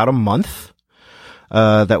was about a month.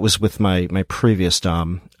 That was with my previous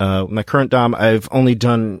dom. My current dom, I've only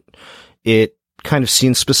done it kind of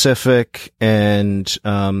scene specific, and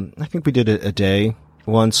I think we did it a day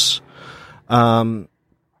once. But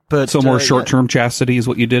so more short-term chastity is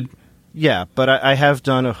what you did? Yeah, but I have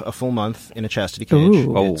done a full month in a chastity cage.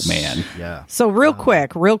 Ooh. Oh, man. Yeah. So real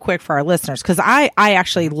quick for our listeners, because I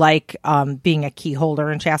actually like being a key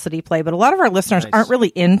holder in chastity play, but a lot of our listeners aren't really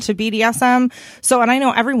into BDSM. So, and I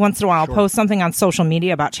know every once in a while I'll post something on social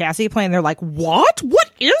media about chastity play, and they're like, what?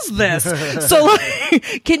 What is this? So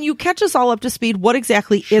like, can you catch us all up to speed? What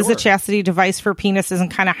exactly is a chastity device for penises,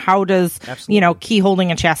 and kind of how does, key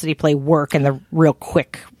holding and chastity play work in the real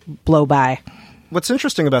quick blow by? What's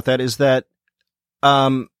interesting about that is that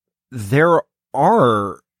there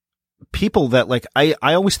are people that, like, I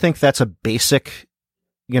always think that's a basic,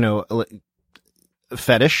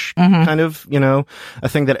 fetish kind of, a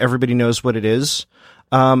thing that everybody knows what it is.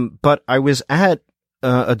 But I was at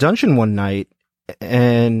a dungeon one night,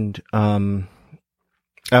 and I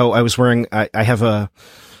was wearing, I have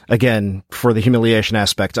again, for the humiliation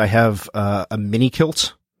aspect, I have a mini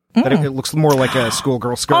kilt. That it looks more like a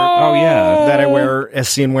schoolgirl skirt. Oh, yeah. That I wear as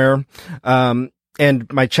scene wear.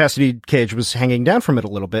 And my chastity cage was hanging down from it a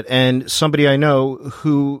little bit. And somebody I know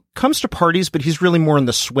who comes to parties, but he's really more in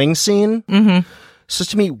the swing scene, says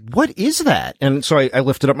to me, what is that? And so I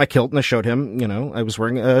lifted up my kilt and I showed him, I was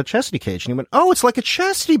wearing a chastity cage. And he went, oh, it's like a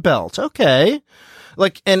chastity belt. Okay.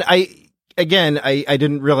 Like, and I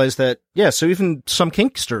didn't realize that, so even some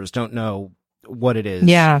kinksters don't know what it is.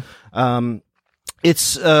 Yeah.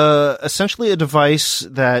 It's essentially a device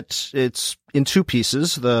that it's in two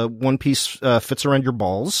pieces. The one piece fits around your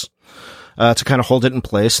balls to kind of hold it in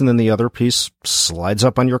place, and then the other piece slides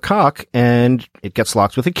up on your cock, and it gets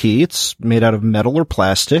locked with a key. It's made out of metal or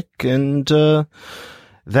plastic, and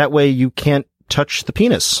that way you can't touch the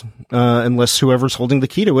penis unless whoever's holding the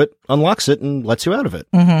key to it unlocks it and lets you out of it.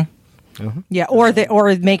 Yeah, or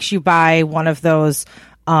it makes you buy one of those.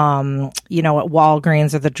 At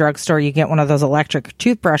Walgreens or the drugstore, you get one of those electric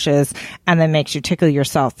toothbrushes, and then makes you tickle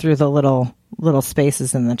yourself through the little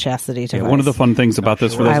spaces in the chastity device. Yeah, one of the fun things about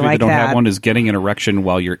this, for those of you like that don't that. have one, is getting an erection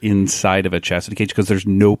while you're inside of a chastity cage, because there's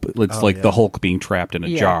it's like the Hulk being trapped in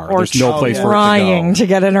a jar. Or there's no place for it to trying go. to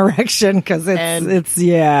get an erection, because it's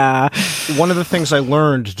One of the things I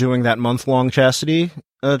learned doing that month-long chastity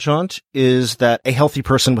Jaunt, is that a healthy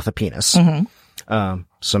person with a penis,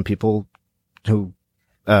 some people who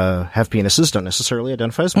have penises don't necessarily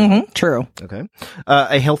identify as male. True. Okay.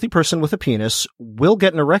 A healthy person with a penis will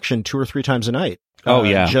get an erection 2 or 3 times a night.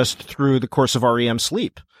 Just through the course of REM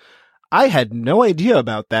sleep. I had no idea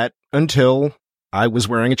about that until I was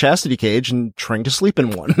wearing a chastity cage and trying to sleep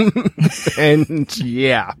in one. And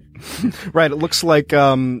yeah. Right. It looks like,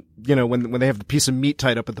 when they have the piece of meat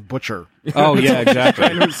tied up at the butcher. Oh, yeah, exactly.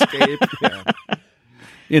 Trying to escape. Yeah.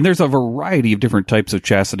 And there's a variety of different types of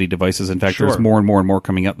chastity devices. In fact, Sure. there's more and more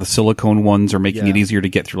coming out. The silicone ones are making it easier to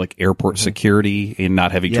get through like airport security and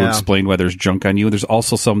not having to explain why there's junk on you. There's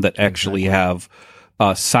also some that actually have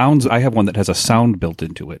sounds. I have one that has a sound built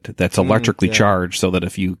into it that's electrically charged, so that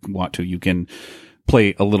if you want to, you can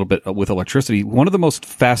play a little bit with electricity. One of the most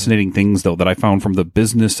fascinating things, though, that I found from the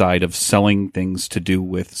business side of selling things to do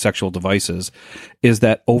with sexual devices is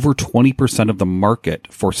that over 20% of the market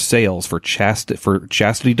for sales for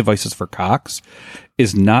chastity devices for cocks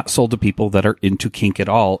is not sold to people that are into kink at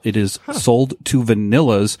all. It is sold to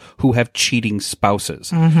vanillas who have cheating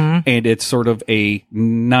spouses. And it's sort of a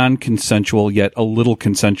non-consensual yet a little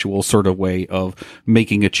consensual sort of way of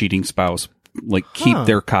making a cheating spouse like keep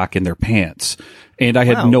their cock in their pants. And I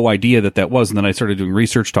had no idea that was. And then I started doing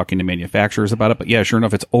research, talking to manufacturers about it. But yeah, sure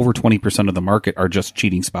enough, it's over 20% of the market are just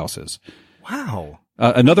cheating spouses. Wow.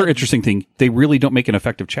 Another interesting thing, they really don't make an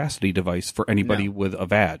effective chastity device for anybody with a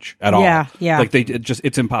vag at all. Yeah. Like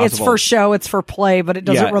it's impossible. It's for show, it's for play, but it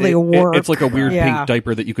doesn't really work. It's like a weird pink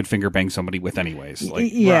diaper that you could finger bang somebody with anyways.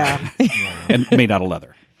 Like, and made out of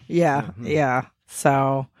leather. Yeah.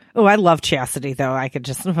 So... Oh, I love chastity, though. I could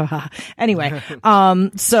just anyway.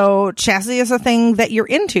 So chastity is a thing that you're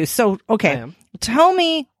into. So, okay, tell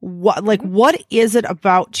me what is it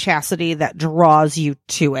about chastity that draws you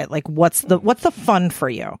to it? Like, what's the fun for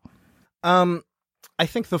you? I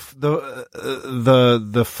think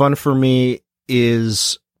the fun for me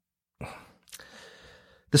is,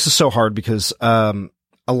 this is so hard because a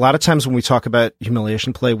lot of times when we talk about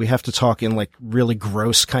humiliation play, we have to talk in like really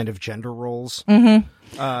gross kind of gender roles.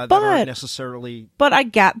 That aren't necessarily. But I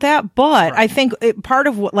get that. But I think part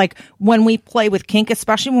of what, like, when we play with kink,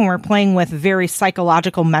 especially when we're playing with very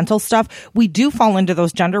psychological, mental stuff, we do fall into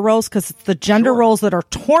those gender roles because it's the gender roles that are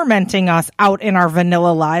tormenting us out in our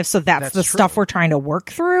vanilla lives. So that's the stuff we're trying to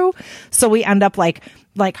work through. So we end up like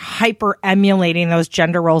hyper emulating those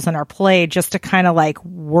gender roles in our play just to kind of like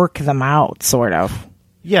work them out, sort of.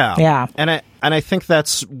 Yeah. And I think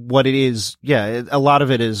that's what it is. Yeah. A lot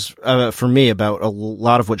of it is, for me, about a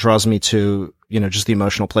lot of what draws me to, just the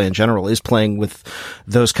emotional play in general is playing with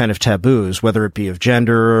those kind of taboos, whether it be of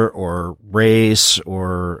gender or race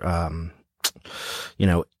or,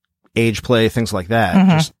 age play, things like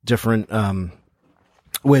that. Just different,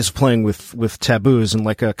 ways of playing with taboos in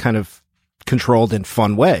like a kind of controlled and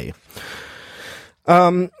fun way.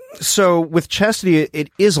 So with chastity, it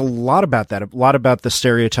is a lot about that, a lot about the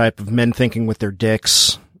stereotype of men thinking with their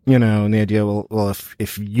dicks, and the idea, well,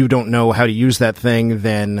 if you don't know how to use that thing,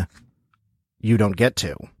 then you don't get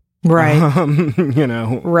to. Right.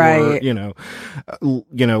 Right.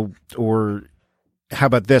 Or how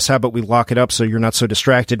about this? How about we lock it up so you're not so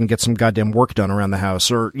distracted and get some goddamn work done around the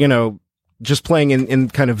house? Or, just playing in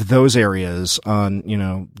kind of those areas on,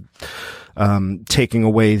 taking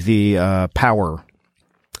away the power,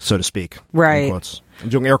 so to speak. Right. I'm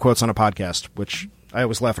doing air quotes on a podcast, which I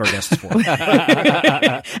always laugh at our guests for.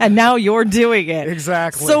 And now you're doing it.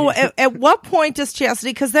 Exactly. So at what point does chastity,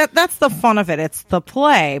 because that's the fun of it, it's the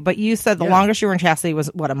play, but you said the longest you were in chastity was,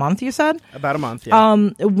 what, a month you said? About a month, yeah.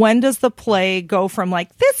 When does the play go from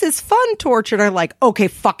like, this is fun torture to like, okay,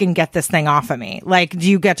 fucking get this thing off of me? Like, do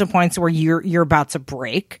you get to points where you're about to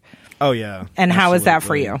break? Oh, yeah. And how is that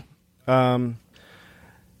for you?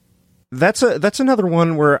 That's another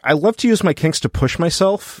one where I love to use my kinks to push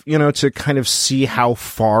myself, to kind of see how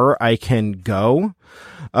far I can go.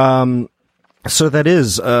 So that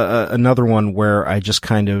is another one where I just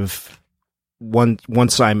kind of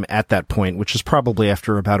once I'm at that point, which is probably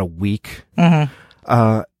after about a week. And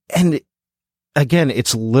again,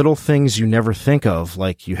 it's little things you never think of,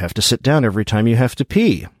 like you have to sit down every time you have to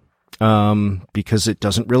pee. Because it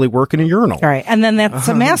doesn't really work in a urinal. All right. And then that's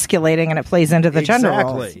emasculating and it plays into the gender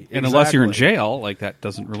roles. And unless you're in jail, like that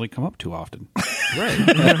doesn't really come up too often. Right.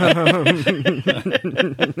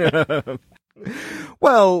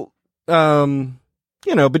 Well,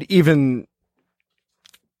 but even,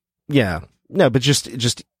 but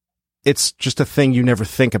just, it's just a thing you never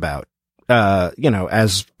think about.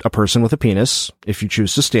 As a person with a penis, if you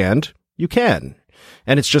choose to stand, you can.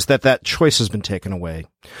 And it's just that choice has been taken away.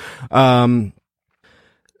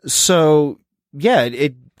 So yeah,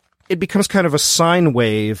 it becomes kind of a sine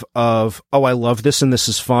wave of, oh, I love this and this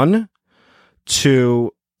is fun,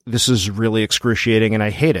 to this is really excruciating and I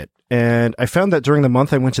hate it. And I found that during the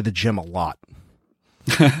month I went to the gym a lot.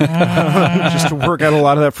 Just to work out a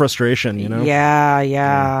lot of that frustration, you know?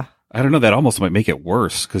 Yeah. I don't know. That almost might make it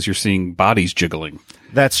worse because you're seeing bodies jiggling.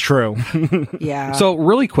 That's true. Yeah. So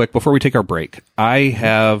really quick, before we take our break, I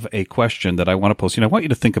have a question that I want to pose. I want you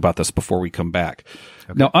to think about this before we come back.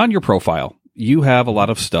 Okay. Now, on your profile, you have a lot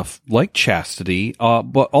of stuff like chastity,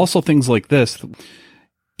 but also things like this.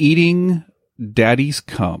 Eating daddy's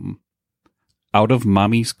cum out of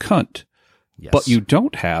mommy's cunt. Yes. But you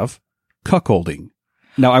don't have cuckolding.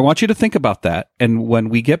 Now, I want you to think about that. And when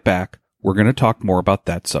we get back, we're going to talk more about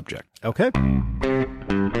that subject. Okay.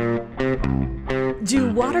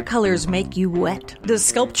 Do watercolors make you wet? Does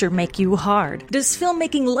sculpture make you hard? Does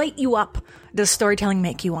filmmaking light you up? Does storytelling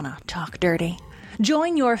make you want to talk dirty?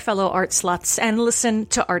 Join your fellow art sluts and listen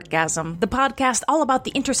to Artgasm, the podcast all about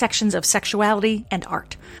the intersections of sexuality and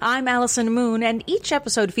art. I'm Allison Moon, and each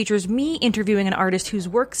episode features me interviewing an artist whose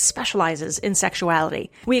work specializes in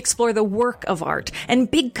sexuality. We explore the work of art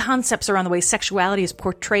and big concepts around the way sexuality is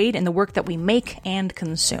portrayed in the work that we make and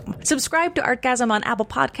consume. Subscribe to Artgasm on Apple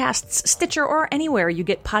Podcasts, Stitcher, or anywhere you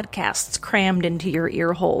get podcasts crammed into your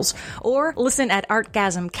ear holes. Or listen at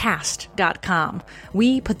artgasmcast.com.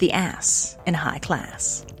 We put the ass in high class.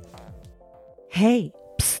 Hey,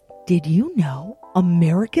 psst, did you know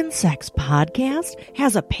American Sex Podcast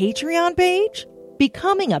has a Patreon page?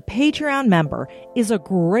 Becoming a Patreon member is a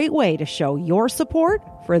great way to show your support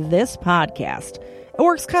for this podcast. It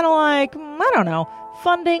works kind of like, I don't know,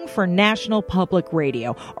 funding for National Public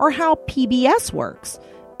Radio or how PBS works.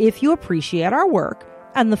 If you appreciate our work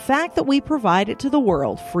and the fact that we provide it to the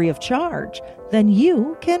world free of charge, then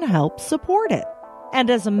you can help support it. And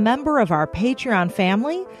as a member of our Patreon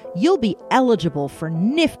family, you'll be eligible for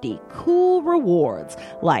nifty, cool rewards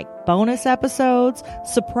like bonus episodes,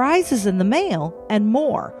 surprises in the mail, and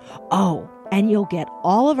more. Oh, and you'll get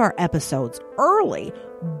all of our episodes early,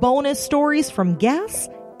 bonus stories from guests,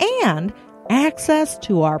 and access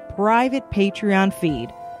to our private Patreon feed.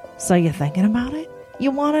 So you thinking about it?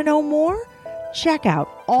 You want to know more? Check out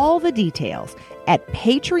all the details at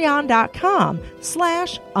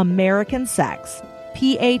patreon.com/AmericanSex.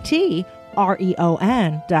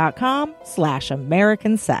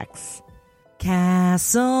 patreon.com/AmericanSex.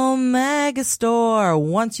 Castle Megastore.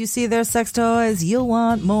 Once you see their sex toys, you'll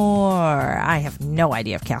want more. I have no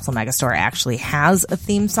idea if Castle Megastore actually has a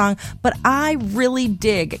theme song, but I really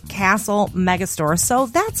dig Castle Megastore. So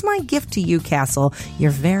that's my gift to you, Castle,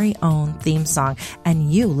 your very own theme song.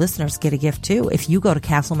 And you listeners get a gift too. If you go to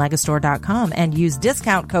castlemegastore.com and use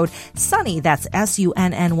discount code SUNNY, that's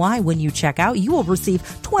SUNNY, when you check out, you will receive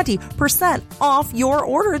 20% off your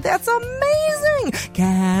order. That's amazing.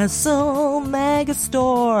 Castle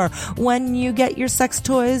Megastore. When you get your sex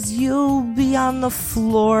toys, you'll be on the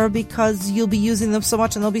floor because you'll be using them so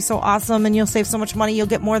much and they'll be so awesome and you'll save so much money. You'll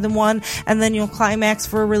get more than one and then you'll climax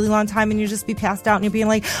for a really long time and you'll just be passed out and you'll be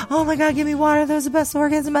like, oh my God, give me water. That was the best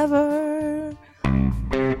orgasm ever.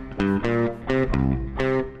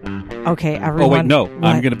 Okay, everyone. Oh, wait, no. What?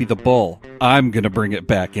 I'm going to be the bull. I'm going to bring it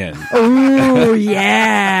back in. Oh,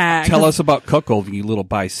 yeah. Tell us about cuckolding, you little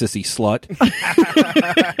bi-sissy slut.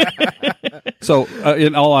 So,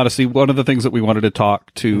 in all honesty, one of the things that we wanted to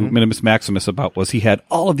talk to Minimus Maximus about was he had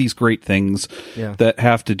all of these great things that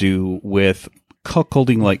have to do with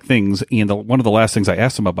cuckolding-like things, and one of the last things I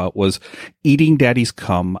asked him about was eating daddy's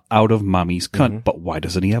cum out of mommy's cunt. But why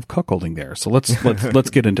doesn't he have cuckolding there? So let's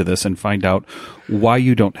get into this and find out why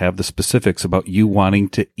you don't have the specifics about you wanting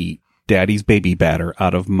to eat daddy's baby batter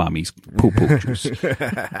out of mommy's poo-poo juice.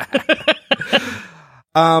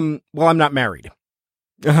 Well, I'm not married.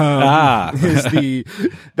 That's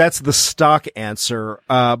the stock answer.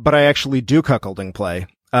 But I actually do cuckolding play.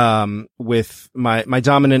 With my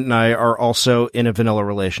dominant and I are also in a vanilla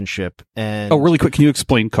relationship. And really quick, can you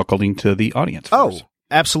explain cuckolding to the audience first? Oh,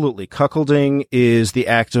 absolutely. Cuckolding is the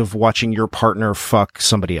act of watching your partner fuck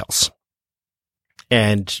somebody else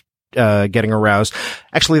and getting aroused.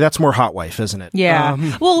 Actually, that's more hot wife, isn't it? Yeah.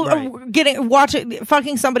 Right.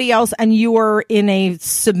 Fucking somebody else, and you are in a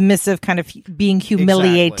submissive kind of being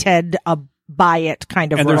humiliated by it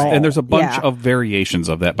kind of role. And there's a bunch of variations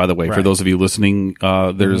of that, by the way. Right. For those of you listening,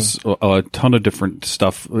 there's a ton of different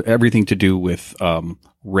stuff. Everything to do with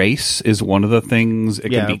race is one of the things. It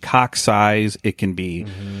can be cock size. It can be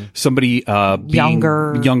somebody being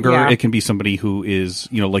younger. Yeah. It can be somebody who is,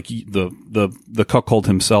 like the cuckold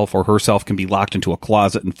himself or herself can be locked into a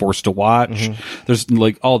closet and forced to watch. There's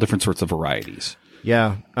like all different sorts of varieties.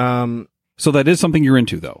 Yeah. So that is something you're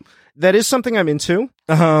into, though. that is something I'm into.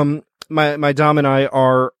 My Dom and I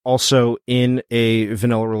are also in a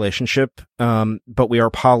vanilla relationship, but we are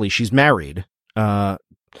poly. She's married.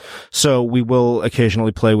 So we will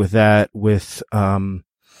occasionally play with that with,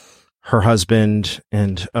 her husband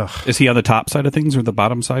and, Is he on the top side of things or the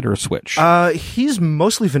bottom side or a switch? He's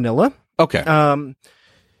mostly vanilla. Okay.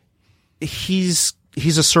 He's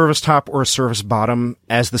a service top or a service bottom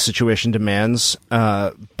as the situation demands,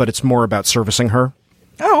 but it's more about servicing her.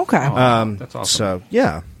 Oh, okay. That's awesome. So,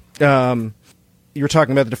 yeah. You were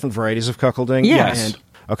talking about the different varieties of cuckolding. Yes. And,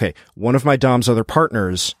 okay. One of my Dom's other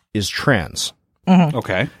partners is trans.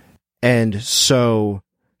 Okay. And so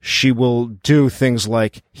she will do things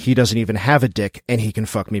like, he doesn't even have a dick and he can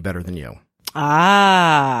fuck me better than you.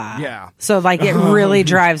 Ah. Yeah. So, like, it really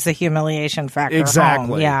drives the humiliation factor Exactly.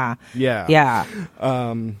 home. Yeah. Yeah.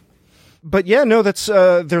 Yeah. But yeah, no, that's,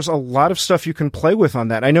 there's a lot of stuff you can play with on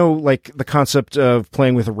that. I know, like, the concept of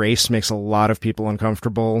playing with race makes a lot of people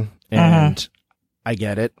uncomfortable, and I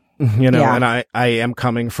get it, you know, Yeah. and I am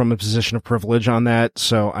coming from a position of privilege on that,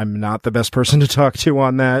 so I'm not the best person to talk to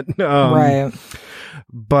on that. Right.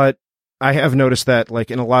 But I have noticed that,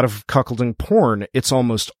 like, in a lot of cuckolding porn, it's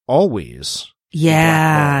almost always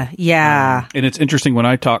Yeah. Yeah. And it's interesting when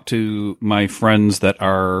I talk to my friends that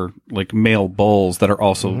are like male bulls that are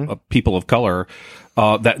also people of color,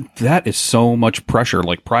 that is so much pressure,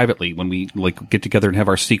 like privately when we like get together and have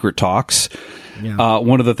our secret talks. Yeah.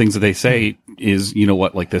 One of the things that they say is, you know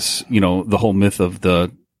what, like this, you know, the whole myth of the,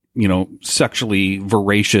 you know, sexually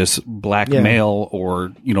voracious black male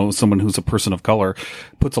or, you know, someone who's a person of color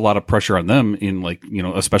puts a lot of pressure on them in like, you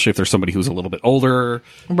know, especially if there's somebody who's a little bit older,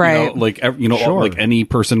 Right. You know, like, you know, Sure. like any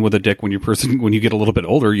person with a dick, when you get a little bit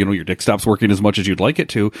older, you know, your dick stops working as much as you'd like it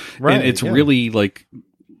to. Right, And it's yeah. really like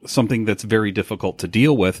something that's very difficult to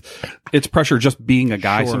deal with. It's pressure just being a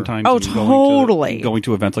guy Sure. sometimes. Oh, and totally. Going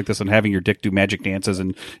to events like this and having your dick do magic dances.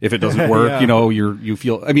 And if it doesn't work, you know, you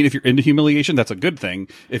feel, I mean, if you're into humiliation, that's a good thing.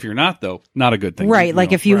 If you're not though, not a good thing. Right. Like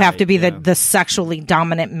know. if you have to be yeah. the sexually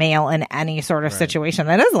dominant male in any sort of situation,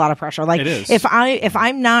 that is a lot of pressure. Like It is. if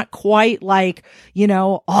I'm not quite like, you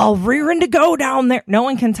know, all rearing to go down there, no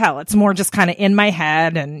one can tell. It's more just kind of in my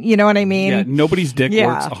head and you know what I mean? Yeah, nobody's dick Yeah.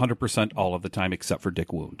 works 100% all of the time except for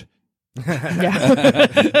Dick Wound. Yeah.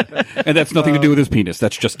 And that's nothing to do with his penis.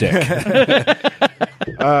 That's just dick.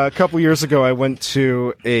 A couple years ago, I went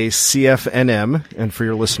to a CFNM, and for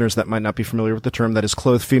your listeners that might not be familiar with the term, that is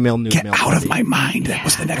clothed female, nude Get male. out of my mind. That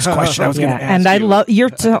was the next question I was going Yeah. to ask And I you. love, you're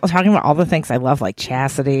talking about all the things I love, like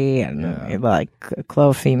chastity and like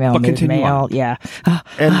clothed female, But nude continue male. on. Yeah.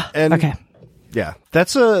 And Okay. yeah,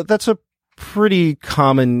 that's a pretty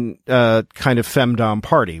common kind of femdom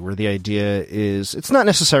party where the idea is it's not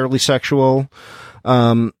necessarily sexual.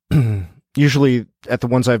 Usually at the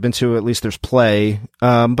ones I've been to, at least there's play,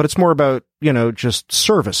 but it's more about, you know, just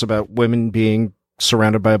service, about women being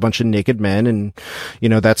surrounded by a bunch of naked men. And, you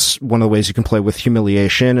know, that's one of the ways you can play with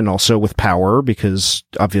humiliation and also with power, because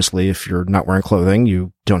obviously if you're not wearing clothing,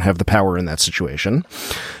 you don't have the power in that situation.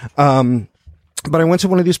 But I went to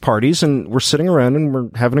one of these parties and we're sitting around and we're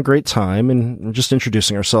having a great time and we're just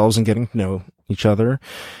introducing ourselves and getting to know each other.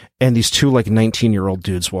 And these two like 19-year-old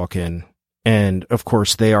dudes walk in. And of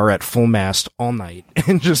course they are at full mast all night.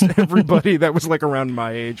 And just everybody that was like around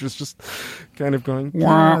my age was just kind of going,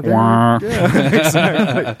 Wah, wah. yeah,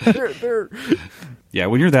 exactly. They're Yeah,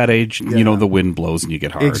 when you're that age, you know, the wind blows and you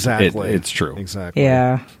get hard. exactly. It's true. Exactly.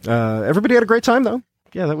 Yeah. Everybody had a great time though.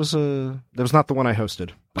 Yeah, that was not the one I hosted.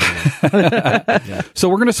 So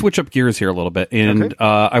we're going to switch up gears here a little bit. And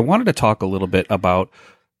I wanted to talk a little bit about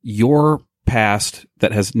your past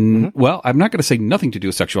that has, well, I'm not going to say nothing to do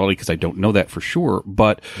with sexuality because I don't know that for sure,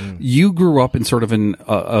 but you grew up in sort of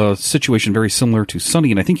a situation very similar to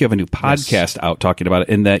Sunny, and I think you have a new podcast out talking about it,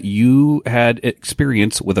 in that you had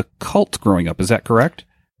experience with a cult growing up. Is that correct?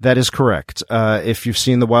 That is correct. If you've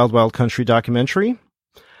seen the Wild Wild Country documentary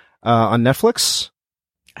on Netflix,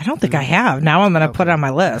 I don't think I have. Now I'm going to put it on my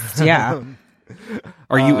list. Yeah.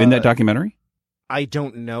 Are you in that documentary? I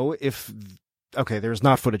don't know if. Okay, there's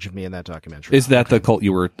not footage of me in that documentary. Is that the cult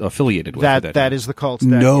you were affiliated with? at that time? is the cult? That,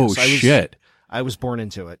 No yes, shit. I was born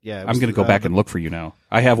into it. Yeah, it I'm was, going to go back and look for you now.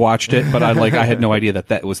 I have watched it, but I had no idea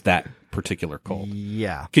that was that particular cult.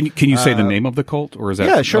 Yeah. Can you say the name of the cult, or is that?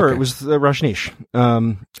 Yeah, sure. okay. It was the Rajneesh.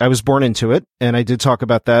 I was born into it, and I did talk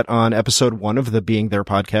about that on episode 1 of the Being There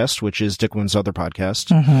podcast, which is Dick Wynn's other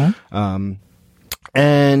podcast.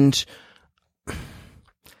 And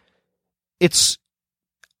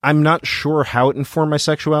I'm not sure how it informed my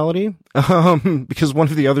sexuality, because one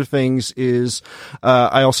of the other things is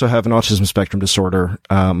I also have an autism spectrum disorder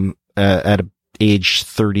at an age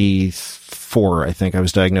 34, I think I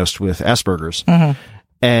was diagnosed with Asperger's.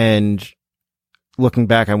 And looking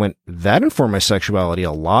back, I went, that informed my sexuality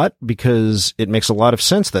a lot, because it makes a lot of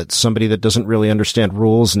sense that somebody that doesn't really understand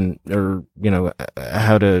rules or,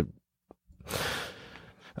 how to,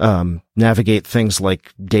 navigate things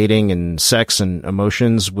like dating and sex and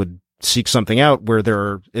emotions would seek something out where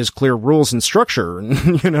there is clear rules and structure. And,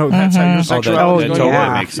 that's how your sexuality that totally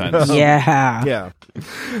makes sense. Yeah.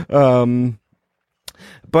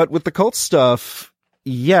 But with the cult stuff,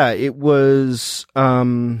 it was,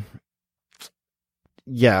 so,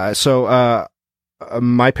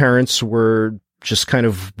 my parents were just kind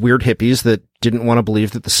of weird hippies that didn't want to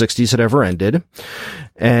believe that the 60s had ever ended.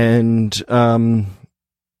 And,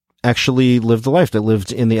 actually lived the life. I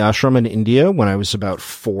lived in the ashram in India when I was about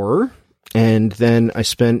 4. And then I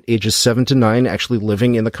spent ages 7 to 9 actually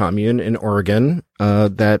living in the commune in Oregon,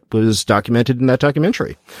 that was documented in that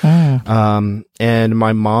documentary. And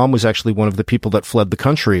my mom was actually one of the people that fled the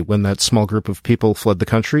country when that small group of people fled the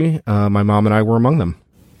country. My mom and I were among them.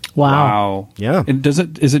 Wow. Yeah. And is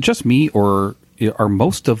it just me, or are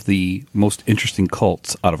most of the most interesting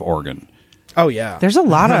cults out of Oregon? Oh yeah. There's a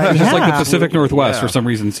lot of, Just like the Pacific Northwest, Yeah. for some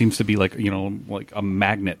reason, seems to be like a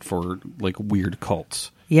magnet for like weird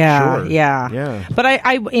cults. Yeah, Sure. yeah. But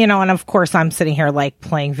I, and of course I'm sitting here like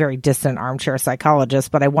playing very distant armchair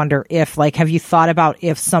psychologist, but I wonder if have you thought about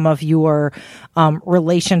if some of your,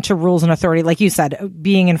 relation to rules and authority, like you said,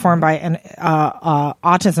 being informed by an,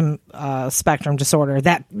 autism, spectrum disorder,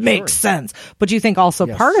 that makes sense. But do you think also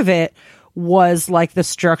part of it was like the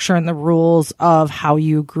structure and the rules of how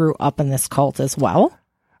you grew up in this cult as well?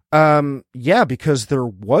 Yeah, because there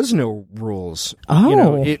was no rules.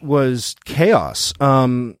 Oh. It was chaos.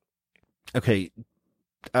 Okay.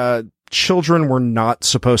 Children were not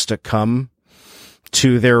supposed to come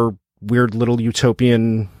to their weird little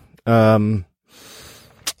utopian,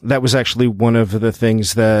 that was actually one of the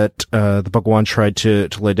things that, the Bhagwan tried to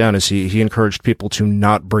lay down, is he encouraged people to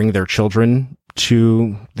not bring their children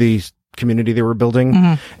to the community they were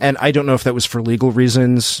building. And I don't know if that was for legal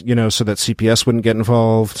reasons, so that CPS wouldn't get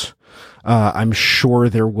involved. I'm sure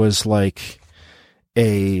there was like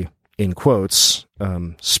a, in quotes,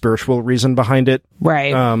 spiritual reason behind it.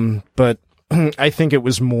 Right. But I think it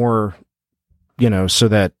was more, so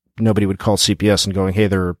that nobody would call CPS and going, hey,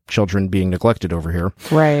 there are children being neglected over here.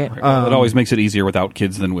 Right. It always makes it easier without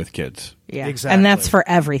kids than with kids. Yeah. Exactly. And that's for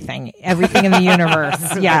everything in the universe.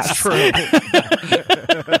 Yes. That's true.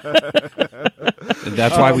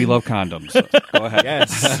 That's why we love condoms. Go ahead.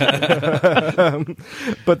 Yes.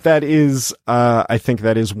 But that is, I think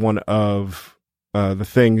that is one of the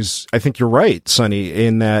things. I think you're right, Sonny,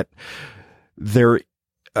 in that there,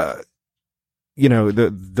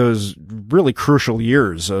 those really crucial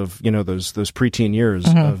years of, those preteen years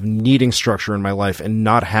of needing structure in my life and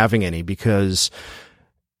not having any, because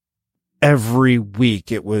every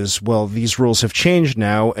week it was, well, these rules have changed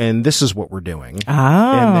now and this is what we're doing. Oh.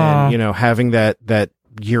 And then, having that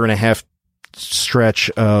year and a half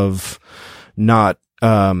stretch of not,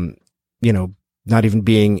 not even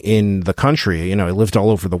being in the country. I lived all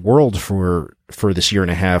over the world for this year and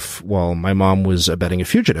a half while my mom was abetting a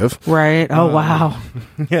fugitive. Right. Oh, wow.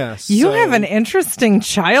 Yes. You have an interesting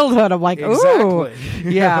childhood. I'm like, ooh.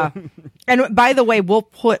 Exactly. Yeah. And by the way, we'll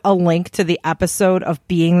put a link to the episode of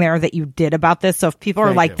Being There that you did about this. So if people are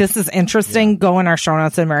Thank like, you. this is interesting, go in our show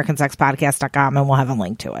notes at AmericanSexPodcast.com and we'll have a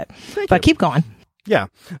link to it. But keep going. Yeah.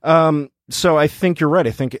 So I think you're right.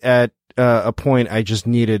 I think at a point I just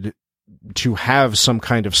needed to have some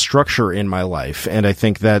kind of structure in my life. And I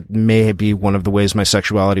think that may be one of the ways my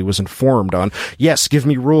sexuality was informed on. Yes, give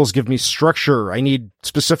me rules, give me structure. I need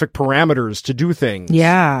specific parameters to do things.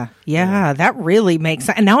 Yeah. That really makes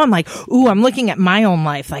sense. And now I'm like, ooh, I'm looking at my own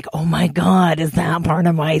life like, oh my God, is that part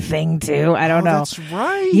of my thing too? I don't know. That's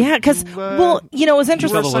right. Yeah, because, it was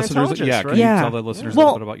interesting. Tell the listeners, Scientologist, right? can you tell the listeners a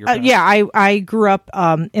little bit about your past? I grew up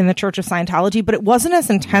in the Church of Scientology, but it wasn't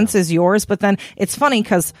as intense as yours. But then it's funny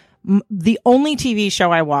because the only TV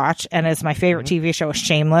show I watch, and it's my favorite TV show, is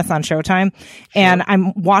Shameless on Showtime. And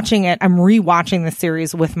I'm rewatching the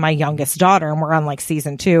series with my youngest daughter, and we're on like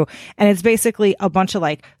season 2. And it's basically a bunch of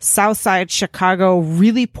like Southside Chicago,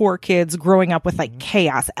 really poor kids growing up with like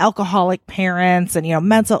chaos, alcoholic parents and,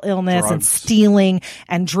 mental illness and stealing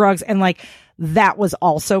and drugs. And like, that was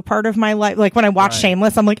also part of my life. Like when I watch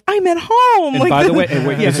Shameless, I'm like, I'm at home. And like, by the way,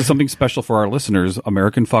 this is something special for our listeners,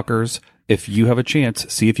 American fuckers. If you have a chance,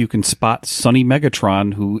 see if you can spot Sonny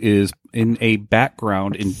Megatron, who is in a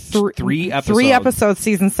background in 3 episodes. 3 episodes,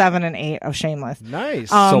 season 7 and 8 of Shameless. Nice.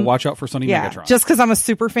 So watch out for Sonny Megatron. Just because I'm a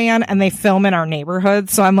super fan and they film in our neighborhood.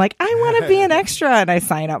 So I'm like, I want to be an extra, and I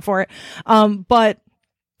sign up for it. But,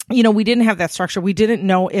 you know, we didn't have that structure. We didn't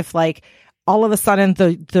know if, like, all of a sudden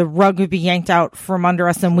the rug would be yanked out from under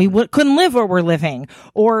us and we couldn't live where we're living,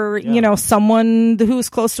 or, you know, someone who's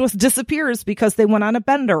close to us disappears because they went on a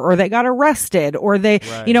bender or they got arrested or they,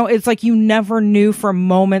 you know, it's like you never knew from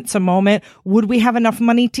moment to moment, would we have enough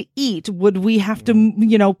money to eat? Would we have to,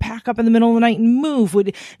 you know, pack up in the middle of the night and move?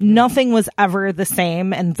 Nothing was ever the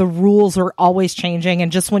same, and the rules were always changing.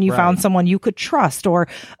 And just when you found someone you could trust or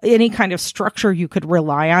any kind of structure you could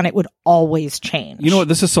rely on, it would always change. You know what?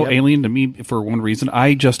 This is so alien to me for one reason.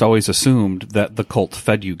 I just always assumed that the cult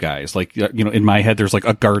fed you guys. Like, you know, in my head, there's like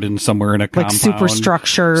a garden somewhere in a compound. Like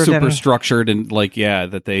super structured and like, yeah,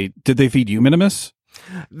 did they feed you Minimus?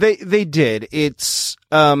 They did. It's,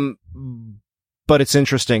 but it's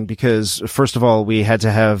interesting because first of all, we had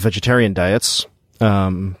to have vegetarian diets.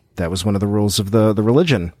 That was one of the rules of the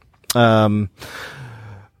religion. But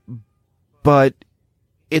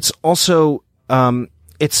it's also,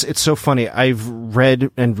 it's so funny. I've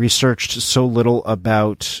read and researched so little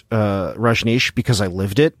about Rajneesh because I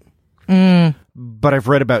lived it. But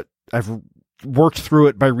I've worked through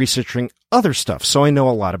it by researching other stuff. So I know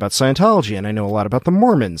a lot about Scientology, and I know a lot about the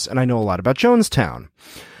Mormons, and I know a lot about Jonestown.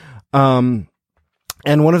 And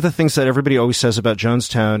one of the things that everybody always says about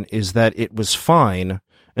Jonestown is that it was fine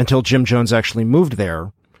until Jim Jones actually moved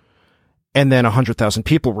there, and then 100,000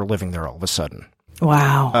 people were living there all of a sudden.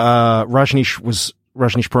 Wow. Rajneesh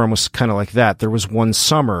Puram was kind of like that. There was one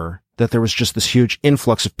summer that there was just this huge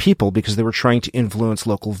influx of people because they were trying to influence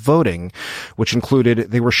local voting, which included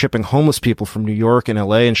they were shipping homeless people from New York and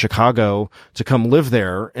LA and Chicago to come live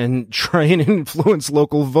there and try and influence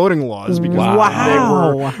local voting laws because they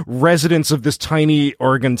were residents of this tiny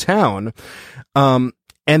Oregon town. And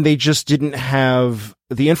they just didn't have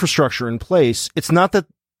the infrastructure in place. It's not that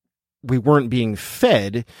we weren't being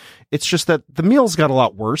fed. It's just that the meals got a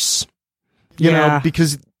lot worse. You know,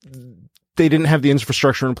 because they didn't have the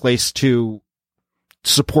infrastructure in place to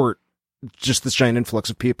support just this giant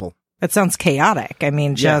influx of people. It sounds chaotic. I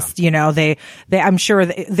mean, you know, I'm sure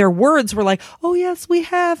their words were like, oh yes, we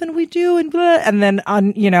have, and we do, and blah. And then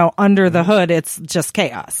you know, under the hood, it's just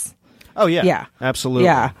chaos. Oh yeah. Yeah. Absolutely.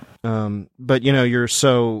 Yeah. But you know, you're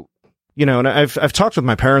so, you know, and I've talked with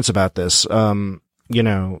my parents about this. You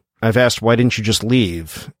know, I've asked, why didn't you just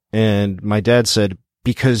leave? And my dad said,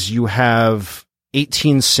 because you have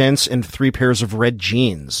 18 cents and 3 pairs of red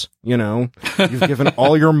jeans, you know, you've given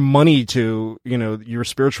all your money to, you know, your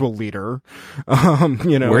spiritual leader.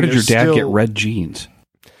 You know, where did your dad get red jeans?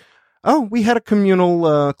 Oh, we had a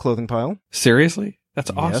communal, clothing pile. Seriously? That's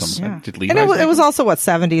awesome. Yeah. Did Levi and it was also what,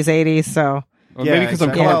 70s, 80s. So maybe because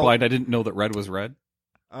I'm colorblind, I didn't know that red was red.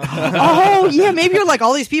 Oh yeah, maybe you're like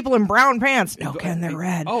all these people in brown pants. No, Ken, they're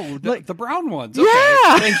red. Oh, the brown ones. Okay.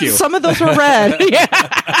 Yeah, thank you. Some of those were red.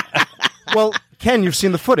 Yeah. Well, Ken, you've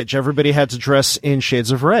seen the footage. Everybody had to dress in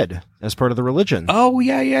shades of red as part of the religion. Oh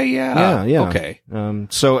yeah. Okay.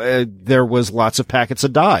 So there was lots of packets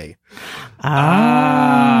of dye.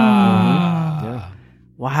 Yeah.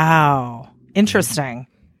 Wow. Interesting.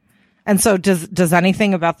 And so, does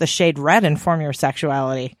anything about the shade red inform your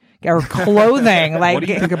sexuality? Or clothing, like. What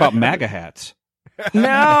do you think about MAGA hats? No.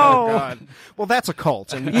 Oh, God. Well, that's a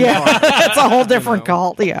cult. And that's a whole different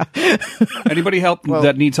cult. Yeah. Anybody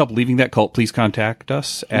that needs help leaving that cult, please contact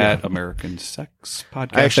us at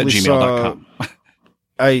AmericanSexPodcast@gmail.com.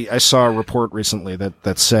 I saw a report recently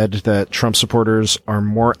that said that Trump supporters are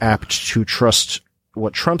more apt to trust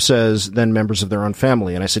what Trump says than members of their own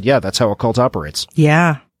family. And I said, yeah, that's how a cult operates.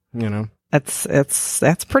 Yeah. You know, that's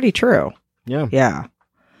pretty true. Yeah. Yeah.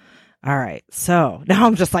 All right. So now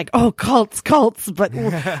I'm just like, oh, cults, but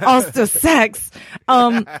also sex.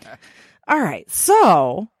 All right.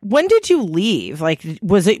 So when did you leave? Like,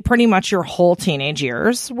 was it pretty much your whole teenage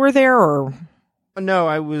years were there, or? No,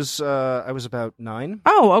 I was about 9.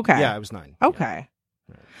 Oh, okay. Yeah, I was 9. Okay.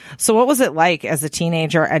 Yeah. So what was it like as a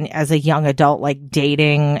teenager and as a young adult, like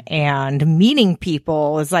dating and meeting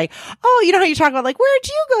people? Is like, oh, you know how you talk about like, where'd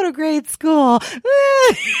you go to grade school?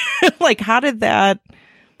 Like, how did that?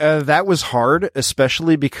 That was hard,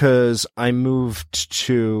 especially because I moved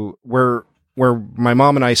to where my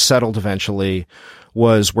mom and I settled eventually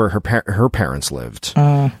was where her parents lived.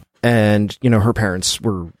 And, you know, her parents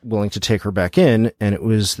were willing to take her back in, and it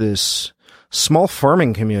was this small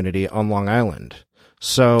farming community on Long Island.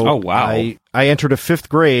 So Oh, wow. I entered a 5th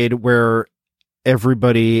grade where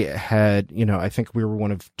everybody had, I think we were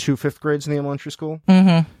one of 2 5th grades in the elementary school,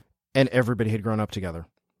 Mm-hmm. and everybody had grown up together.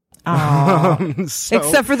 Oh. So-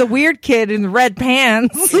 Except for the weird kid in the red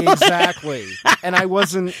pants. Exactly. And I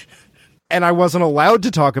wasn't allowed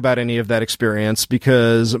to talk about any of that experience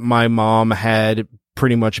because my mom had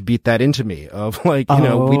pretty much beat that into me of like,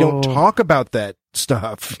 we don't talk about that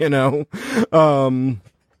stuff,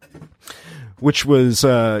 which was,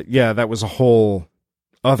 that was a whole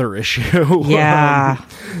other issue. Yeah.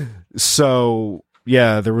 So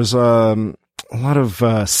yeah, there was, a lot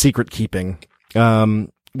of, secret keeping,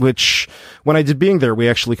 which when I did Being There, we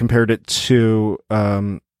actually compared it to,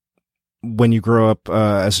 when you grow up,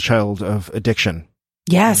 as a child of addiction.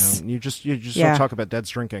 Yes. You just Yeah. don't talk about Dad's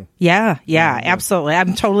drinking. Yeah, absolutely.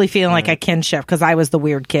 I'm totally feeling like a kinship because I was the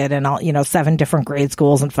weird kid in all, 7 different grade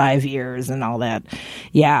schools in 5 years and all that.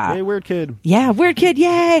 Yeah. Hey, weird kid. Yeah, weird kid.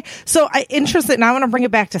 Yay. So interested. Now I want to bring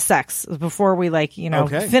it back to sex before we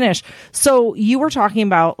Okay. finish. So you were talking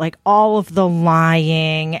about like all of the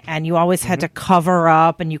lying and you always had to cover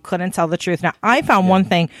up and you couldn't tell the truth. Now I found one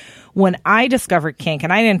thing when I discovered kink,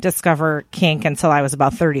 and I didn't discover kink until I was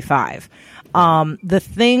about 35. The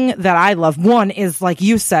thing that I love, one is like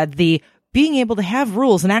you said, the being able to have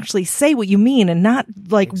rules and actually say what you mean and not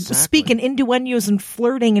like speak in innuendos and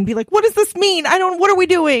flirting and be like, what does this mean? What are we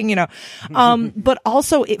doing? But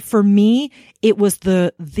also for me, it was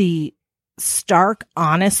the stark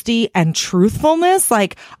honesty and truthfulness.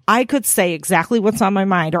 Like I could say exactly what's on my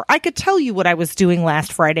mind, or I could tell you what I was doing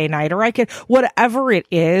last Friday night, or I could, whatever it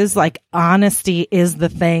is, like honesty is the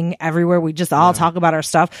thing everywhere. We just all talk about our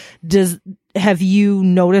stuff. Have you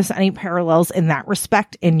noticed any parallels in that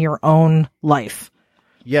respect in your own life?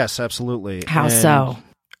 Yes, absolutely. How so?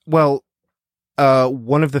 Well,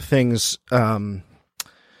 one of the things,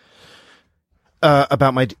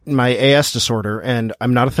 about my AS disorder, and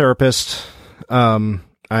I'm not a therapist. I'm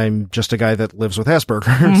just a guy that lives with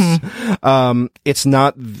Asperger's. It's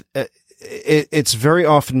not, it's very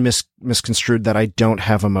often misconstrued that I don't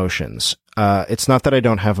have emotions. It's not that I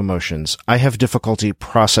don't have emotions. I have difficulty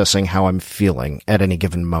processing how I'm feeling at any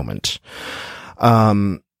given moment.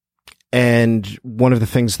 And one of the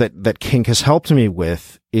things that kink has helped me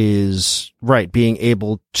with is, being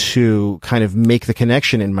able to kind of make the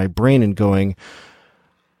connection in my brain and going,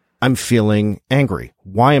 I'm feeling angry.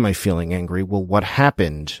 Why am I feeling angry? Well, what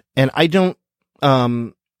happened? And I don't,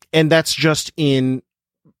 and that's just in,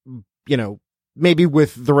 maybe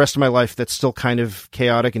with the rest of my life, that's still kind of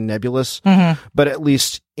chaotic and nebulous, but at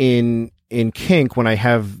least in kink, when I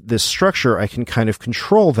have this structure, I can kind of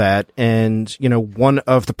control that. And, one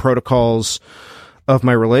of the protocols of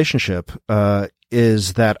my relationship,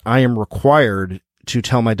 is that I am required to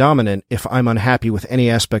tell my dominant if I'm unhappy with any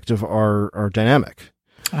aspect of our dynamic.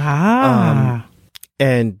 And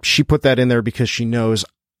she put that in there because she knows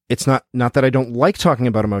it's not that I don't like talking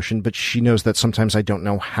about emotion, but she knows that sometimes I don't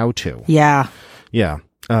know how to. Yeah. Yeah.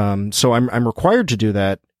 So I'm required to do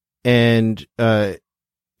that. And,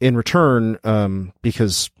 in return,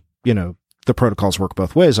 because, the protocols work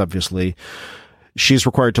both ways, obviously, she's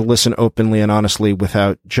required to listen openly and honestly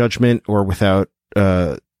without judgment or without,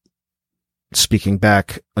 speaking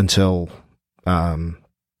back until,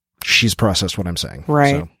 she's processed what I'm saying.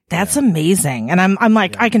 Right. So, That's amazing. And I'm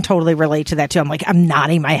like, I can totally relate to that too. I'm like, I'm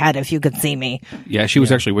nodding my head if you could see me. Yeah, she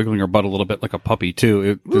was actually wiggling her butt a little bit like a puppy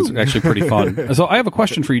too. It was actually pretty fun. So I have a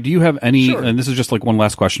question for you. Do you have any, and this is just like one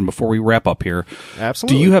last question before we wrap up here.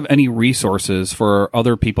 Absolutely. Do you have any resources for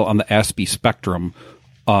other people on the Aspie spectrum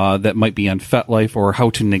that might be on FetLife, or how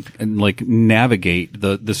to navigate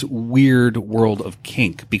this weird world of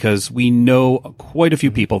kink? Because we know quite a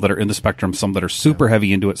few people that are in the spectrum, some that are super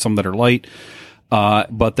heavy into it, some that are light.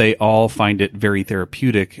 But they all find it very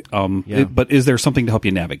therapeutic. But is there something to help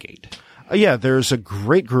you navigate? Yeah, there's a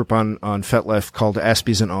great group on FetLife called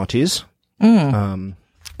Aspies and Auties. And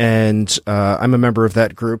I'm a member of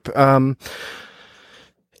that group.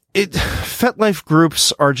 FetLife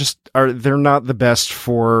groups they're not the best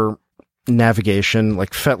for navigation.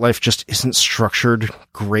 Like FetLife just isn't structured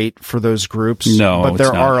great for those groups. No, but there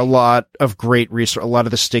it's not. are a lot of great a lot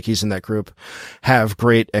of the stickies in that group have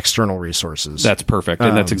great external resources. That's perfect.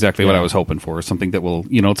 And that's exactly what I was hoping for. Something that will,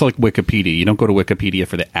 it's like Wikipedia. You don't go to Wikipedia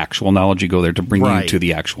for the actual knowledge. You go there to bring you to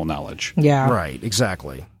the actual knowledge. Yeah. Right.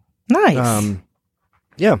 Exactly. Nice.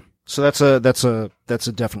 Yeah. So that's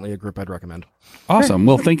definitely a group I'd recommend. Awesome.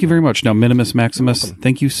 Well, thank you very much. Now, Minimus Maximus,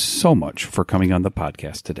 thank you so much for coming on the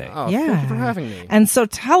podcast today. Oh, Thank you for having me. And so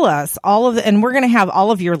tell us and we're going to have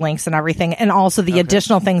all of your links and everything, and also the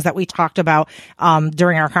additional things that we talked about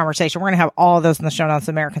during our conversation. We're going to have all of those in the show notes,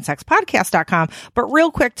 AmericanSexPodcast.com. But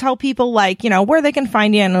real quick, tell people where they can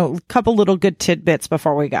find you and a couple little good tidbits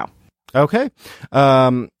before we go. Okay.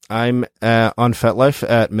 I'm on FetLife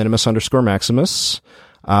at Minimus_Maximus.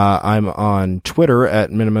 I'm on Twitter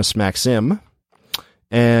at MinimusMaxim.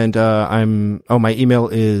 And my email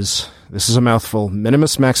is, this is a mouthful,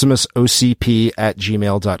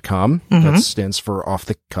 MinimusMaximusOCP@gmail.com. That stands for Off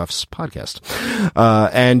the Cuffs Podcast.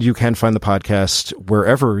 And you can find the podcast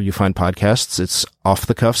wherever you find podcasts. It's Off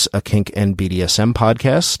the Cuffs, a kink and BDSM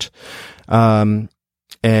podcast.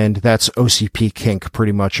 And that's OCP kink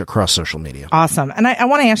pretty much across social media. Awesome. And I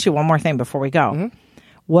want to ask you one more thing before we go. Mm-hmm.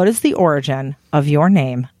 What is the origin of your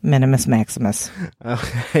name, Minimus Maximus?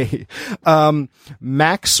 Okay.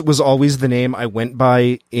 Max was always the name I went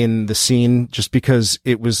by in the scene just because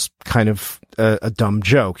it was kind of a dumb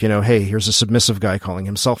joke. Hey, here's a submissive guy calling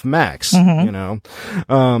himself Max, when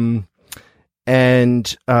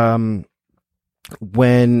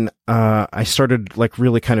I started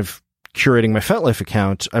really kind of curating my FetLife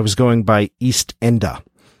account, I was going by East Enda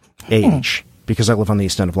age. Because I live on the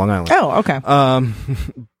east end of Long Island. Oh, okay.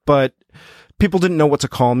 But people didn't know what to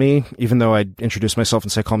call me, even though I'd introduce myself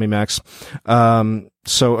and say, call me Max.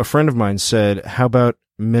 So a friend of mine said, how about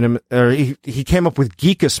he came up with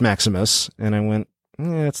Geekus Maximus, and I went,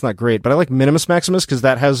 it's not great, but I like Minimus Maximus because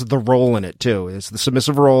that has the role in it too. It's the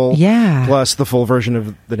submissive role, plus the full version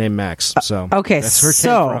of the name Max. So okay, that's where it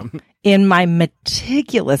came from. In my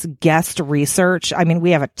meticulous guest research,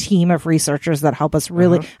 we have a team of researchers that help us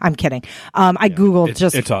really. I'm kidding. I Googled it's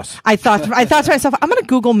us. I thought to myself, I'm going to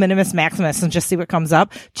Google Minimus Maximus and just see what comes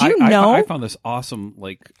up. Do you know? I found this awesome,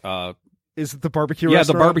 is it the barbecue restaurant?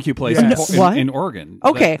 Yeah, the barbecue place in Oregon.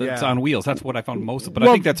 Okay. That's on wheels. That's what I found most of, but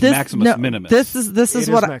I think that's Maximus Minimus. This is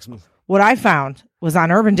what I found was on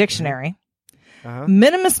Urban Dictionary.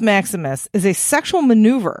 Minimus Maximus is a sexual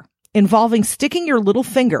maneuver involving sticking your little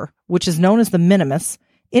finger, which is known as the minimus,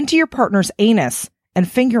 into your partner's anus and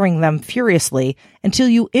fingering them furiously until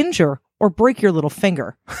you injure or break your little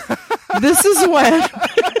finger. This is when...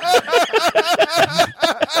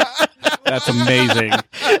 That's amazing.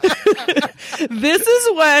 This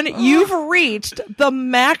is when you've reached the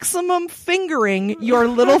maximum fingering your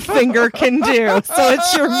little finger can do. So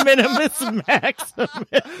it's your Minimus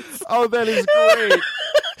Maximus. Oh, that is great. And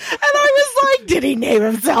I was like, did he name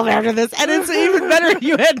himself after this? And it's even better if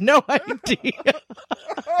you had no idea.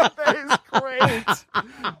 That is great.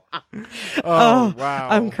 Oh, wow.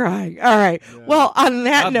 I'm crying. All right. Yeah. Well, on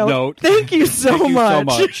that note, thank you so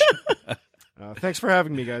much. Thanks for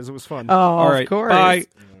having me, guys. It was fun. Oh, all right. Of course. Bye.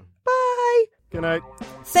 Bye. Good night.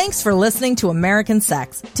 Thanks for listening to American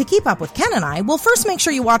Sex. To keep up with Ken and I, well, first make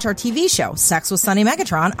sure you watch our TV show, Sex with Sonny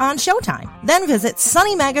Megatron, on Showtime. Then visit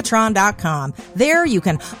SonnyMegatron.com. There you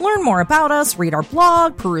can learn more about us, read our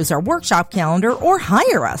blog, peruse our workshop calendar, or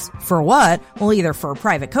hire us. For what? Well, either for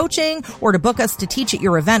private coaching, or to book us to teach at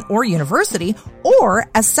your event or university, or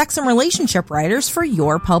as sex and relationship writers for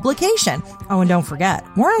your publication. Oh, and don't forget,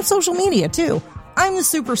 we're on social media, too. I'm the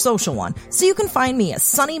super social one, so you can find me as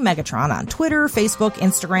Sonny Megatron on Twitter, Facebook,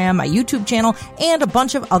 Instagram, my YouTube channel, and a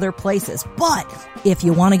bunch of other places. But if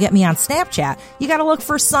you want to get me on Snapchat, you got to look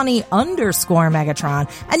for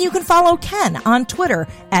Sonny_Megatron, and you can follow Ken on Twitter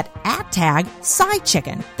at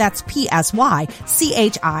 @SyChicken. That's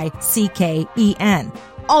PSYCHICKEN.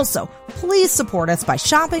 Also, please support us by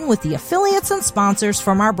shopping with the affiliates and sponsors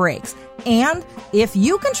from our breaks. And if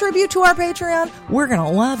you contribute to our Patreon, we're going to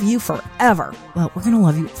love you forever. Well, we're going to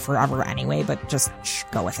love you forever anyway, but just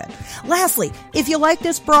go with it. Lastly, if you like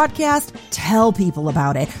this broadcast, tell people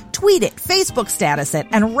about it. Tweet it, Facebook status it,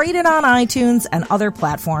 and rate it on iTunes and other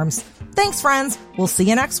platforms. Thanks, friends. We'll see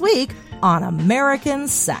you next week on American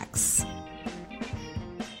Sex.